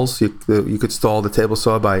stalls? You could stall the table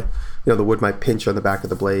saw by, the wood might pinch on the back of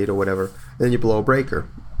the blade or whatever. And then you blow a breaker.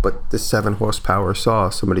 But this 7 horsepower saw,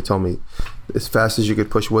 somebody told me, as fast as you could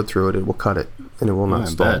push wood through it, it will cut it and it will not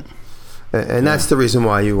stall. And that's the reason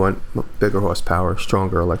why you want bigger horsepower,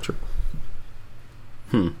 stronger electric.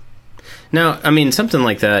 Now, I mean, something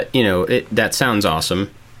like that, that sounds awesome.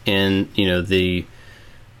 And,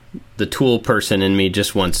 the tool person in me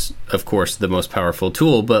just wants, of course, the most powerful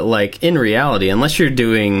tool. But, like, in reality, unless you're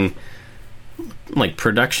doing, like,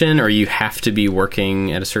 production or you have to be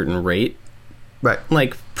working at a certain rate, right?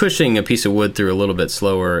 Like, pushing a piece of wood through a little bit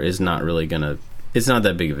slower is not really it's not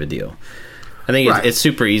that big of a deal. I think it's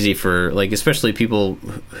super easy for, like, especially people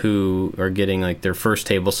who are getting, like, their first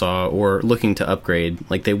table saw or looking to upgrade.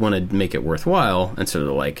 Like, they want to make it worthwhile, and so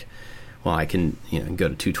they're like, well, I can go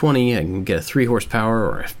to 220, I can get a 3 horsepower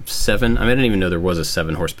or a 7. I mean, I didn't even know there was a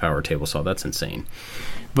 7 horsepower table saw. That's insane.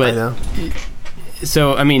 But I know.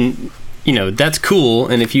 So, I mean, that's cool,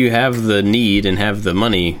 and if you have the need and have the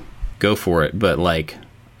money, go for it. But, like,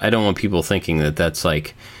 I don't want people thinking that that's,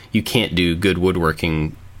 like, you can't do good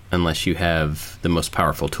woodworking unless you have the most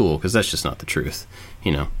powerful tool, because that's just not the truth,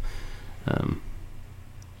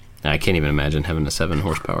 I can't even imagine having a 7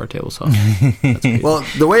 horsepower table saw. Well,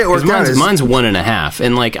 the way it works out is mine's 1.5,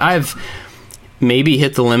 and, like, I've maybe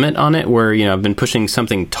hit the limit on it where I've been pushing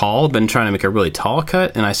something tall, been trying to make a really tall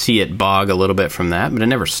cut, and I see it bog a little bit from that, but it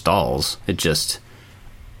never stalls. It just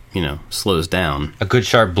slows down. A good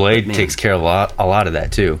sharp blade takes care of a lot of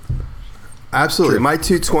that too. Absolutely. True. My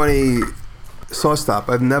 220 saw stop,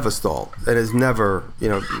 I've never stalled. It is never,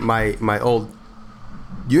 my old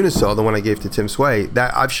Unisaw, the one I gave to Tim Sway,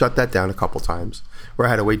 that I've shut that down a couple times where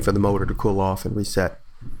I had to wait for the motor to cool off and reset.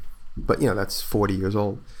 But that's 40 years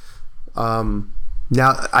old.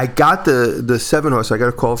 Now I got the 7 horse. I got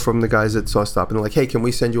a call from the guys at Saw Stop, and they're like, "Hey, can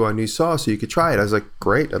we send you our new saw so you could try it?" I was like,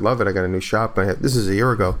 "Great, I'd love it. I got a new shop." This is a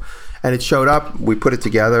year ago, and it showed up. We put it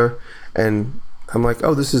together, and I'm like,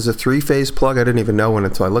 "Oh, this is a 3-phase plug." I didn't even know one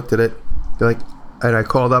until I looked at it. They're like, and I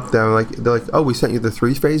called up there. They're like, "Oh, we sent you the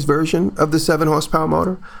 3-phase version of the 7 horsepower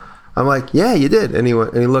motor." I'm like, "Yeah, you did." And he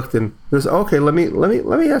looked and he goes, "Okay, let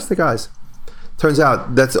me ask the guys." Turns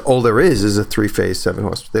out that's all there is a 3-phase 7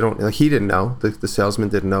 horse. They don't, like, he didn't know, the salesman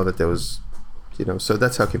didn't know that there was, so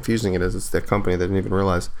that's how confusing it is. It's their company, they didn't even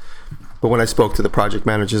realize. But when I spoke to the project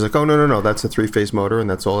manager, he's like, "Oh, no, that's a 3-phase motor, and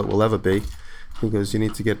that's all it will ever be." He goes, "You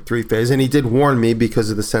need to get 3-phase." And he did warn me because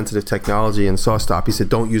of the sensitive technology in Saw Stop. He said,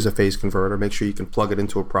 "Don't use a phase converter. Make sure you can plug it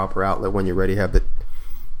into a proper outlet when you're ready to have it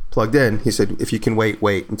plugged in." He said, "If you can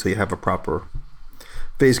wait until you have a proper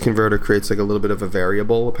phase converter." Creates like a little bit of a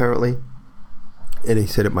variable, apparently. And he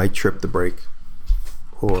said it might trip the brake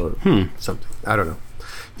or something. I don't know.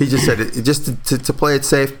 He just said it just to play it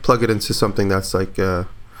safe, plug it into something that's like,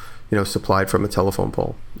 supplied from a telephone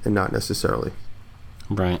pole and not necessarily.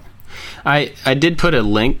 Right. I did put a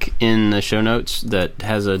link in the show notes that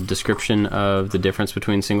has a description of the difference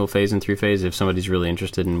between single phase and 3-phase if somebody's really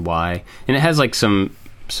interested in why. And it has like some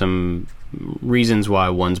reasons why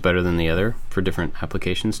one's better than the other for different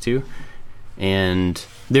applications too. And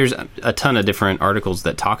there's a ton of different articles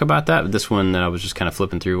that talk about that. This one that I was just kind of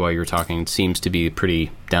flipping through while you were talking seems to be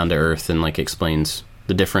pretty down to earth and like explains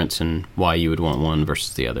the difference and why you would want one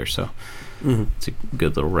versus the other. So it's a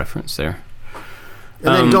good little reference there.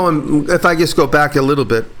 And then if I just go back a little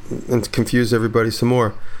bit and confuse everybody some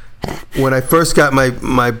more. When I first got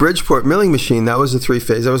my Bridgeport milling machine, that was a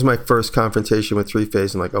 3-phase. That was my first confrontation with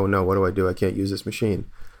 3-phase. And like, oh no, what do I do? I can't use this machine.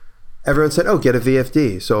 Everyone said, "Oh, get a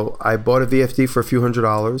VFD." So I bought a VFD for a few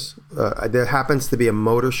 $100s. There happens to be a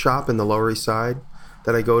motor shop in the Lower East Side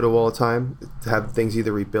that I go to all the time to have things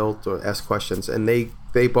either rebuilt or ask questions. And they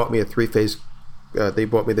bought me a 3-phase. They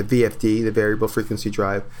bought me the VFD, the variable frequency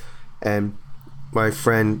drive, and my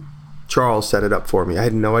friend Charles set it up for me. I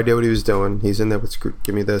had no idea what he was doing. He's in there with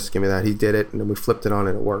give me this, give me that. He did it, and then we flipped it on,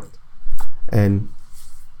 and it worked. And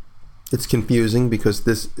it's confusing because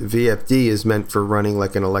this VFD is meant for running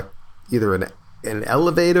like either an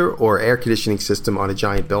elevator or air conditioning system on a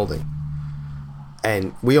giant building.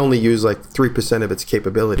 And we only use like 3% of its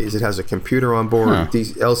capabilities. It has a computer on board,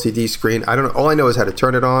 LCD screen. I don't know. All I know is how to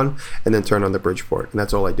turn it on and then turn on the Bridgeport, and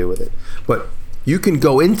that's all I do with it. But you can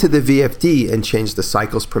go into the VFD and change the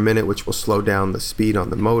cycles per minute, which will slow down the speed on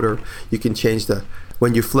the motor. You can change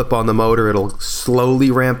when you flip on the motor, it'll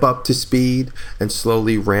slowly ramp up to speed and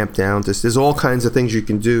slowly ramp down to. There's all kinds of things you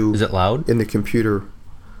can do. Is it loud? In the computer.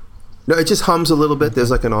 No, it just hums a little bit.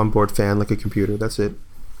 There's like an onboard fan, like a computer. That's it.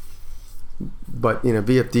 But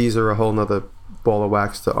VFDs are a whole nother ball of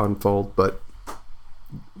wax to unfold. But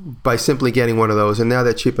by simply getting one of those, and now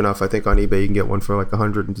they're cheap enough, I think on eBay you can get one for like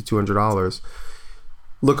 $100 to $200.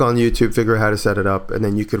 Look on YouTube, figure out how to set it up, and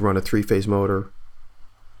then you could run a 3-phase motor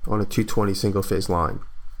on a 220 single-phase line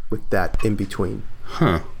with that in between.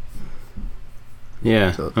 Huh.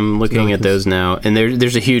 Yeah, so, I'm looking at those now, and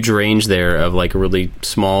there's a huge range there of like really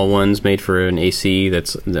small ones made for an AC.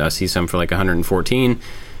 I see some for like 114,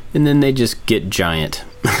 and then they just get giant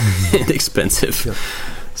and expensive. Yep.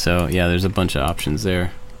 So yeah, there's a bunch of options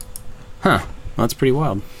there. Huh? Well, that's pretty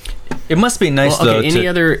wild. It must be nice though. Any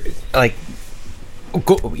other like?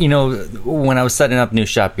 When I was setting up new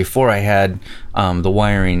shop before I had the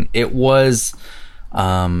wiring, it was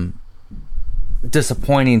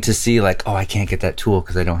disappointing to see like, oh, I can't get that tool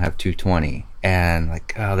because I don't have 220, and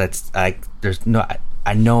like, oh,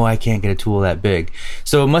 I know I can't get a tool that big.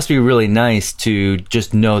 So it must be really nice to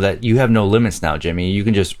just know that you have no limits now, Jimmy. You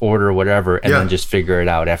can just order whatever and then just figure it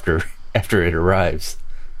out after it arrives.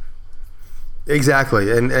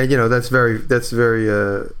 Exactly, and that's very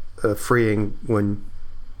freeing when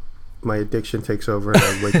my addiction takes over and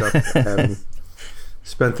I wake up having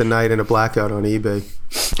spent the night in a blackout on eBay.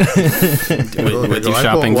 with your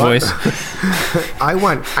shopping voice. I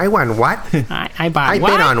won what? I bought I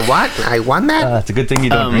what? bid on what? I won that? It's a good thing you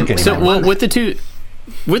don't drink anymore. So with the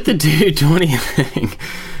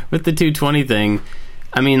 220 thing,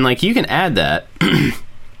 I mean, like, you can add that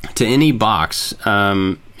to any box.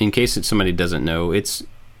 In case somebody doesn't know, it's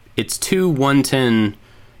two 110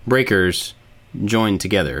 breakers joined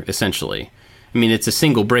together, essentially. I mean, it's a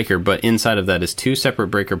single breaker, but inside of that is two separate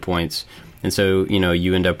breaker points. And so,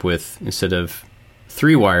 you end up with, instead of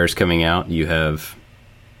 3 wires coming out, you have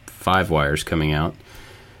 5 wires coming out.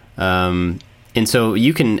 And so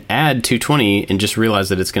you can add 220 and just realize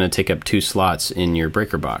that it's going to take up 2 slots in your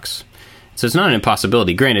breaker box. So it's not an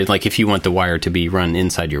impossibility. Granted, like, if you want the wire to be run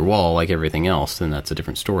inside your wall like everything else, then that's a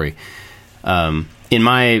different story. In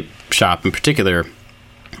my shop in particular,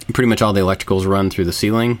 pretty much all the electricals run through the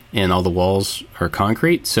ceiling and all the walls are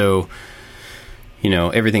concrete. So,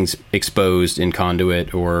 everything's exposed in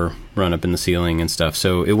conduit or run up in the ceiling and stuff.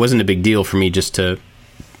 So it wasn't a big deal for me just to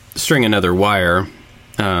string another wire,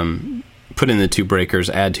 put in the 2 breakers,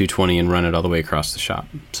 add 220 and run it all the way across the shop.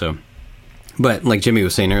 So, but like Jimmy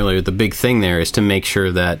was saying earlier, the big thing there is to make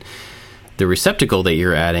sure that the receptacle that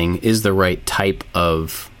you're adding is the right type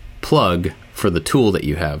of plug for the tool that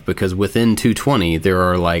you have, because within 220 there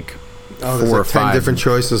are like 4 or 5 10 different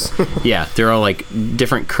choices. Yeah, they're all like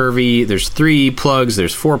different curvy. There's 3 plugs,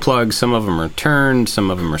 there's 4 plugs. Some of them are turned,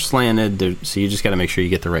 some of them are slanted. So you just got to make sure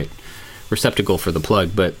you get the right receptacle for the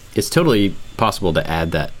plug. But it's totally possible to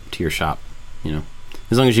add that to your shop,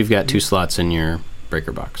 as long as you've got 2 slots in your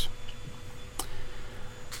breaker box.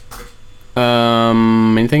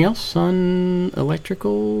 Anything else on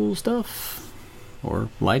electrical stuff? Or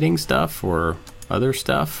lighting stuff, or other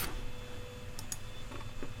stuff?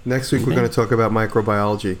 Next week we're going to talk about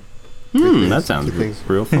microbiology. That sounds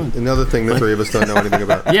real fun. Another thing the 3 of us don't know anything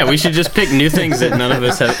about. Yeah, we should just pick new things that none of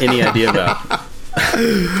us have any idea about.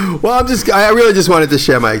 Well, I really just wanted to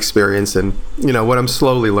share my experience and, what I'm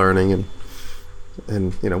slowly learning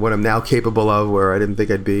and what I'm now capable of where I didn't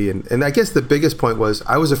think I'd be. And I guess the biggest point was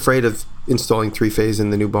I was afraid of installing 3-phase in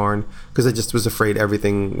the new barn because I just was afraid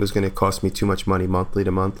everything was going to cost me too much money month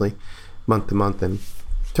to month. And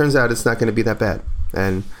turns out it's not going to be that bad.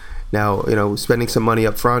 And now, spending some money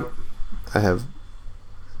up front, I have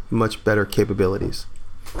much better capabilities.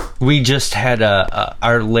 We just had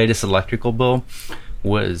our latest electrical bill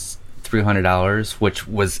was $300, which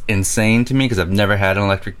was insane to me because I've never had an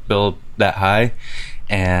electric bill that high.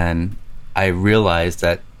 And I realized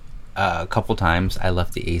that a couple times I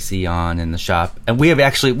left the AC on in the shop, and we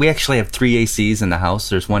actually have 3 ACs in the house.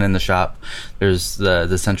 There's one in the shop, there's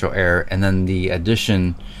the central air, and then the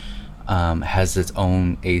addition has its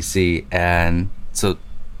own AC. And so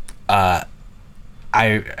we're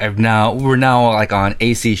now like on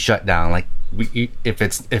AC shutdown. Like, if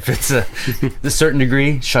it's a certain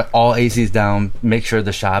degree, shut all ACs down, make sure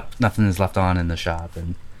nothing is left on in the shop.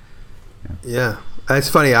 And yeah, it's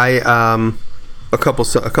funny. I a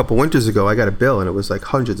couple winters ago, I got a bill and it was like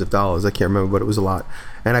hundreds of dollars. I can't remember, but it was a lot.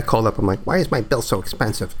 And I called up. I'm like, "Why is my bill so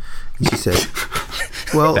expensive?" And she said,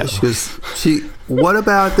 "Well," she goes, "what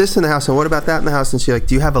about this in the house and what about that in the house?" And she's like,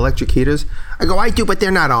 "Do you have electric heaters?" I go, "I do, but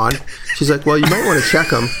they're not on." She's like, "Well, you might want to check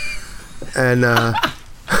them." And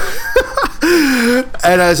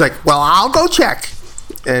and I was like, "Well, I'll go check."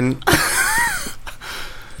 And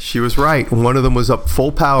She was right. One of them was up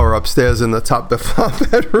full power upstairs in the top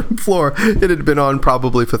bedroom floor. It had been on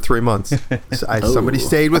probably for 3 months. Somebody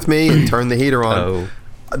stayed with me and turned the heater on.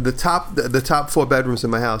 The top 4 bedrooms in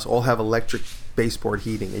my house all have electric baseboard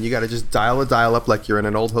heating, and you got to just dial up like you're in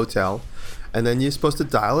an old hotel, and then you're supposed to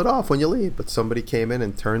dial it off when you leave. But somebody came in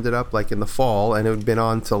and turned it up like in the fall, and it had been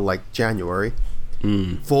on till like January,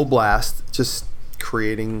 full blast, just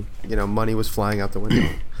creating. Money was flying out the window.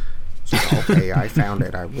 So, okay, I found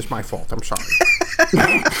it. It was my fault. I'm sorry.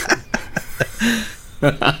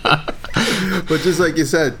 But just like you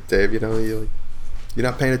said, Dave, you're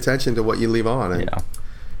not paying attention to what you leave on, and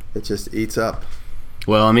it just eats up.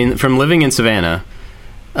 Well, I mean, from living in Savannah,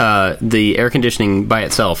 the air conditioning by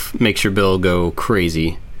itself makes your bill go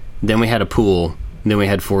crazy. Then we had a pool. Then we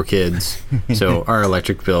had 4 kids. So our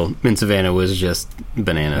electric bill in Savannah was just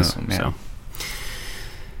bananas. So.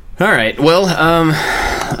 All right. Well,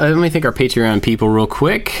 let me thank our Patreon people real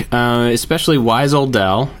quick, especially Wise Old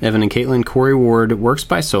Dal, Evan and Caitlin, Corey Ward, Works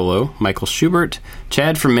by Solo, Michael Schubert,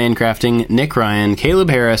 Chad from Mancrafting, Nick Ryan,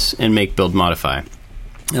 Caleb Harris, and Make Build Modify.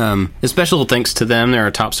 A special thanks to them. They're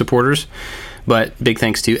our top supporters. But big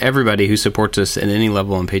thanks to everybody who supports us at any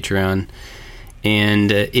level on Patreon.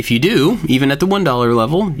 And if you do, even at the $1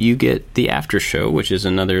 level, you get the after show, which is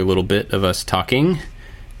another little bit of us talking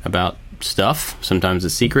about stuff. Sometimes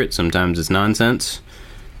it's secret, sometimes it's nonsense,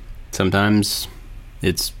 sometimes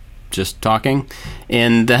it's just talking,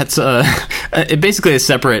 and that's basically a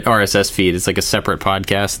separate RSS feed. It's like a separate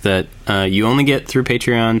podcast that you only get through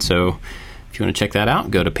Patreon. So if you want to check that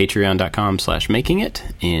out, go to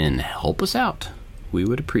patreon.com/makingit and help us out. We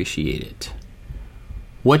would appreciate it.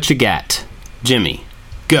 What you got, Jimmy?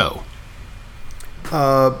 Go.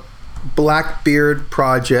 Blackbeard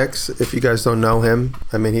Projects, if you guys don't know him.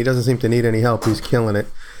 I mean, he doesn't seem to need any help. He's killing it.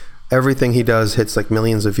 Everything he does hits like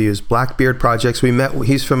millions of views. Blackbeard Projects.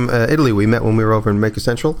 He's from Italy. We met when we were over in Maker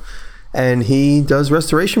Central. And he does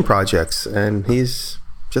restoration projects. And he's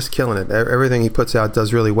just killing it. Everything he puts out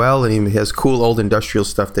does really well. And he has cool old industrial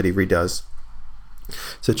stuff that he redoes.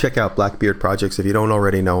 So check out Blackbeard Projects if you don't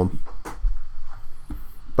already know him.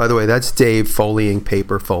 By the way, that's Dave foleying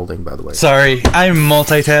paper folding, by the way. Sorry, I'm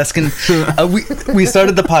multitasking. We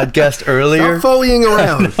started the podcast earlier. Stop foleying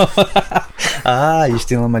around. You're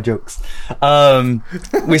stealing my jokes.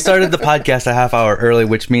 We started the podcast a half hour early,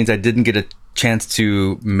 which means I didn't get a chance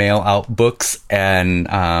to mail out books and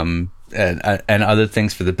other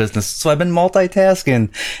things for the business. So I've been multitasking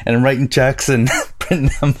and writing checks and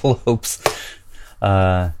printing envelopes.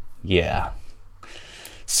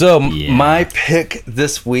 So my pick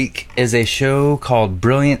this week is a show called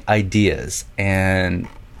Brilliant Ideas, and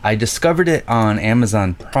I discovered it on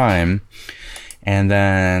Amazon Prime, and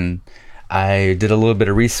then I did a little bit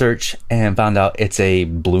of research and found out it's a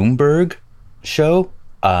Bloomberg show,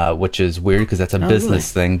 which is weird because that's a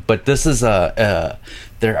business thing. But this is there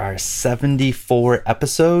are 74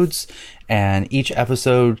 episodes, and each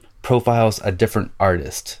episode profiles a different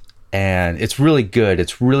artist. And it's really good.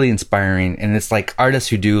 It's really inspiring. And it's like artists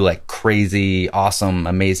who do like crazy, awesome,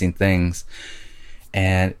 amazing things.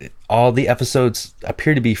 And all the episodes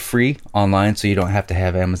appear to be free online, so you don't have to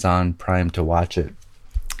have Amazon Prime to watch it.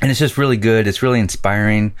 And it's just really good. It's really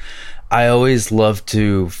inspiring. I always love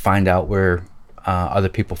to find out where other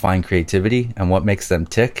people find creativity and what makes them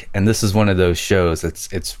tick. And this is one of those shows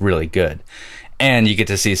it's really good. And you get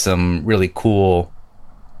to see some really cool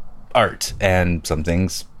art and some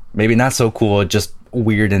things maybe not so cool, just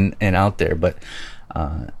weird and out there, but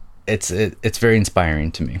it's very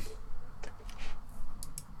inspiring to me.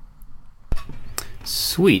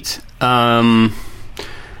 Sweet. I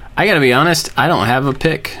gotta be honest, I don't have a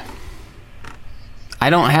pick. I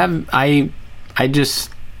don't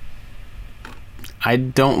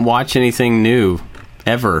watch anything new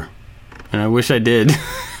ever, and I wish I did,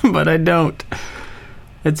 but I don't.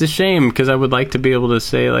 It's a shame because I would like to be able to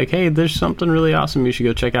say like, hey, there's something really awesome you should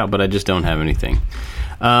go check out, but I just don't have anything.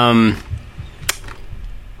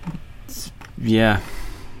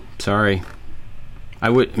 Sorry.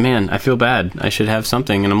 I feel bad. I should have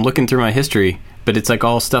something, and I'm looking through my history, but it's like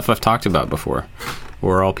all stuff I've talked about before,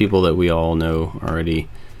 or all people that we all know already.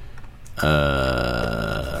 I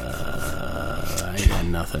got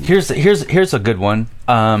nothing. Here's a good one.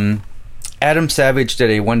 Adam Savage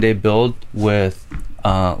did a one-day build with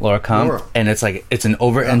Laura Comp, and it's an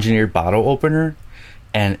over-engineered bottle opener,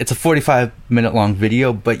 and it's a 45-minute long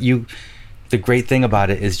video, but the great thing about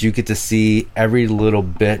it is you get to see every little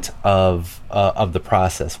bit of the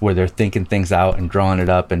process where they're thinking things out and drawing it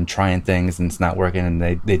up and trying things, and it's not working, and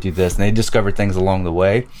they do this and they discover things along the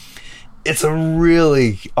way. It's a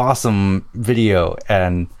really awesome video,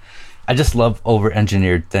 and I just love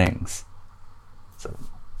over-engineered things. So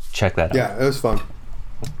check that out. Yeah, it was fun.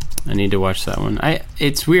 I need to watch that one.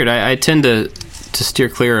 It's weird. I tend to steer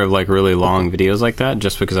clear of like really long videos like that,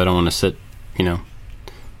 just because I don't want to sit,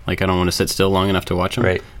 like I don't want to sit still long enough to watch them.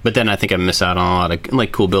 Right. But then I think I miss out on a lot of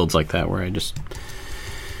like cool builds like that where I just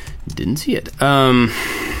didn't see it. One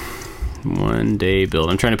day build.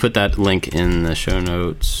 I'm trying to put that link in the show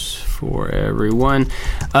notes for everyone.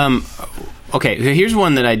 Okay, here's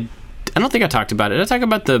one that I don't think I talked about it. Did I talk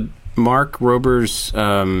about the Mark Rober's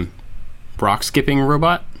rock skipping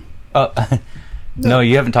robot? No,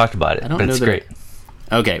 you haven't talked about it, but it's great.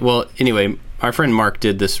 Okay, well, anyway, our friend Mark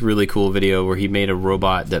did this really cool video where he made a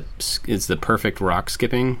robot that is the perfect rock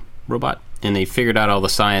skipping robot, and they figured out all the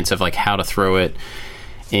science of like how to throw it,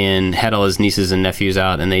 and had all his nieces and nephews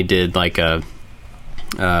out, and they did like a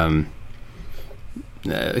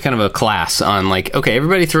kind of a class on like, okay,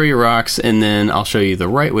 everybody throw your rocks, and then I'll show you the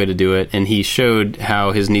right way to do it. And he showed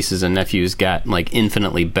how his nieces and nephews got like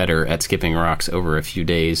infinitely better at skipping rocks over a few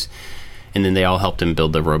days, and then they all helped him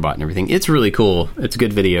build the robot and everything. It's really cool. It's a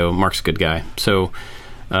good video. Mark's a good guy, so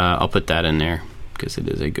I'll put that in there because it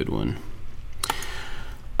is a good one.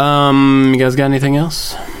 You guys got anything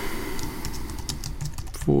else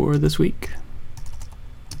for this week?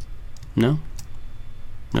 No.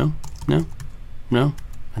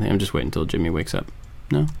 I think I'm just waiting until Jimmy wakes up.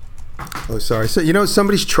 No. Oh, sorry. So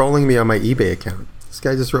somebody's trolling me on my eBay account. This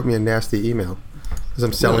guy just wrote me a nasty email because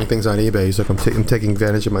I'm selling things on eBay. He's like, I'm taking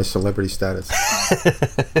advantage of my celebrity status.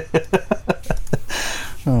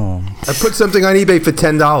 I put something on eBay for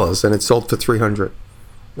 $10 and it sold for $300.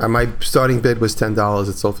 My starting bid was $10.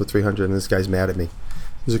 It sold for $300, and this guy's mad at me.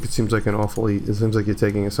 It seems like it seems like you're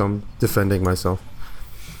taking it, so I'm defending myself.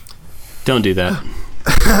 Don't do that.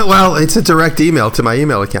 Well, it's a direct email to my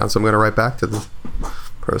email account, so I'm going to write back to the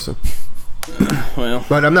person. Well,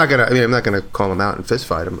 but I'm not gonna call him out and fist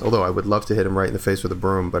fight him. Although I would love to hit him right in the face with a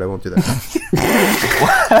broom, but I won't do that.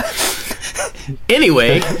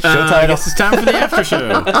 Anyway, I guess it's time for the after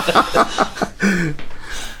show.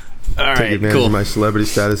 All right, take advantage of my celebrity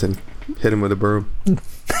status and hit him with a broom.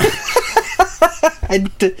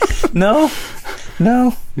 No.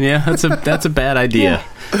 Yeah, that's a bad idea.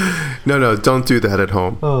 No, don't do that at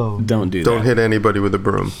home. Oh, don't do that. Don't hit anybody with a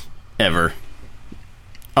broom. Ever.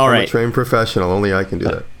 All I'm right. a trained professional. Only I can do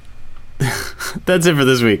that. That's it for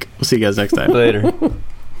this week. We'll see you guys next time. Later.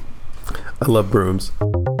 I love brooms.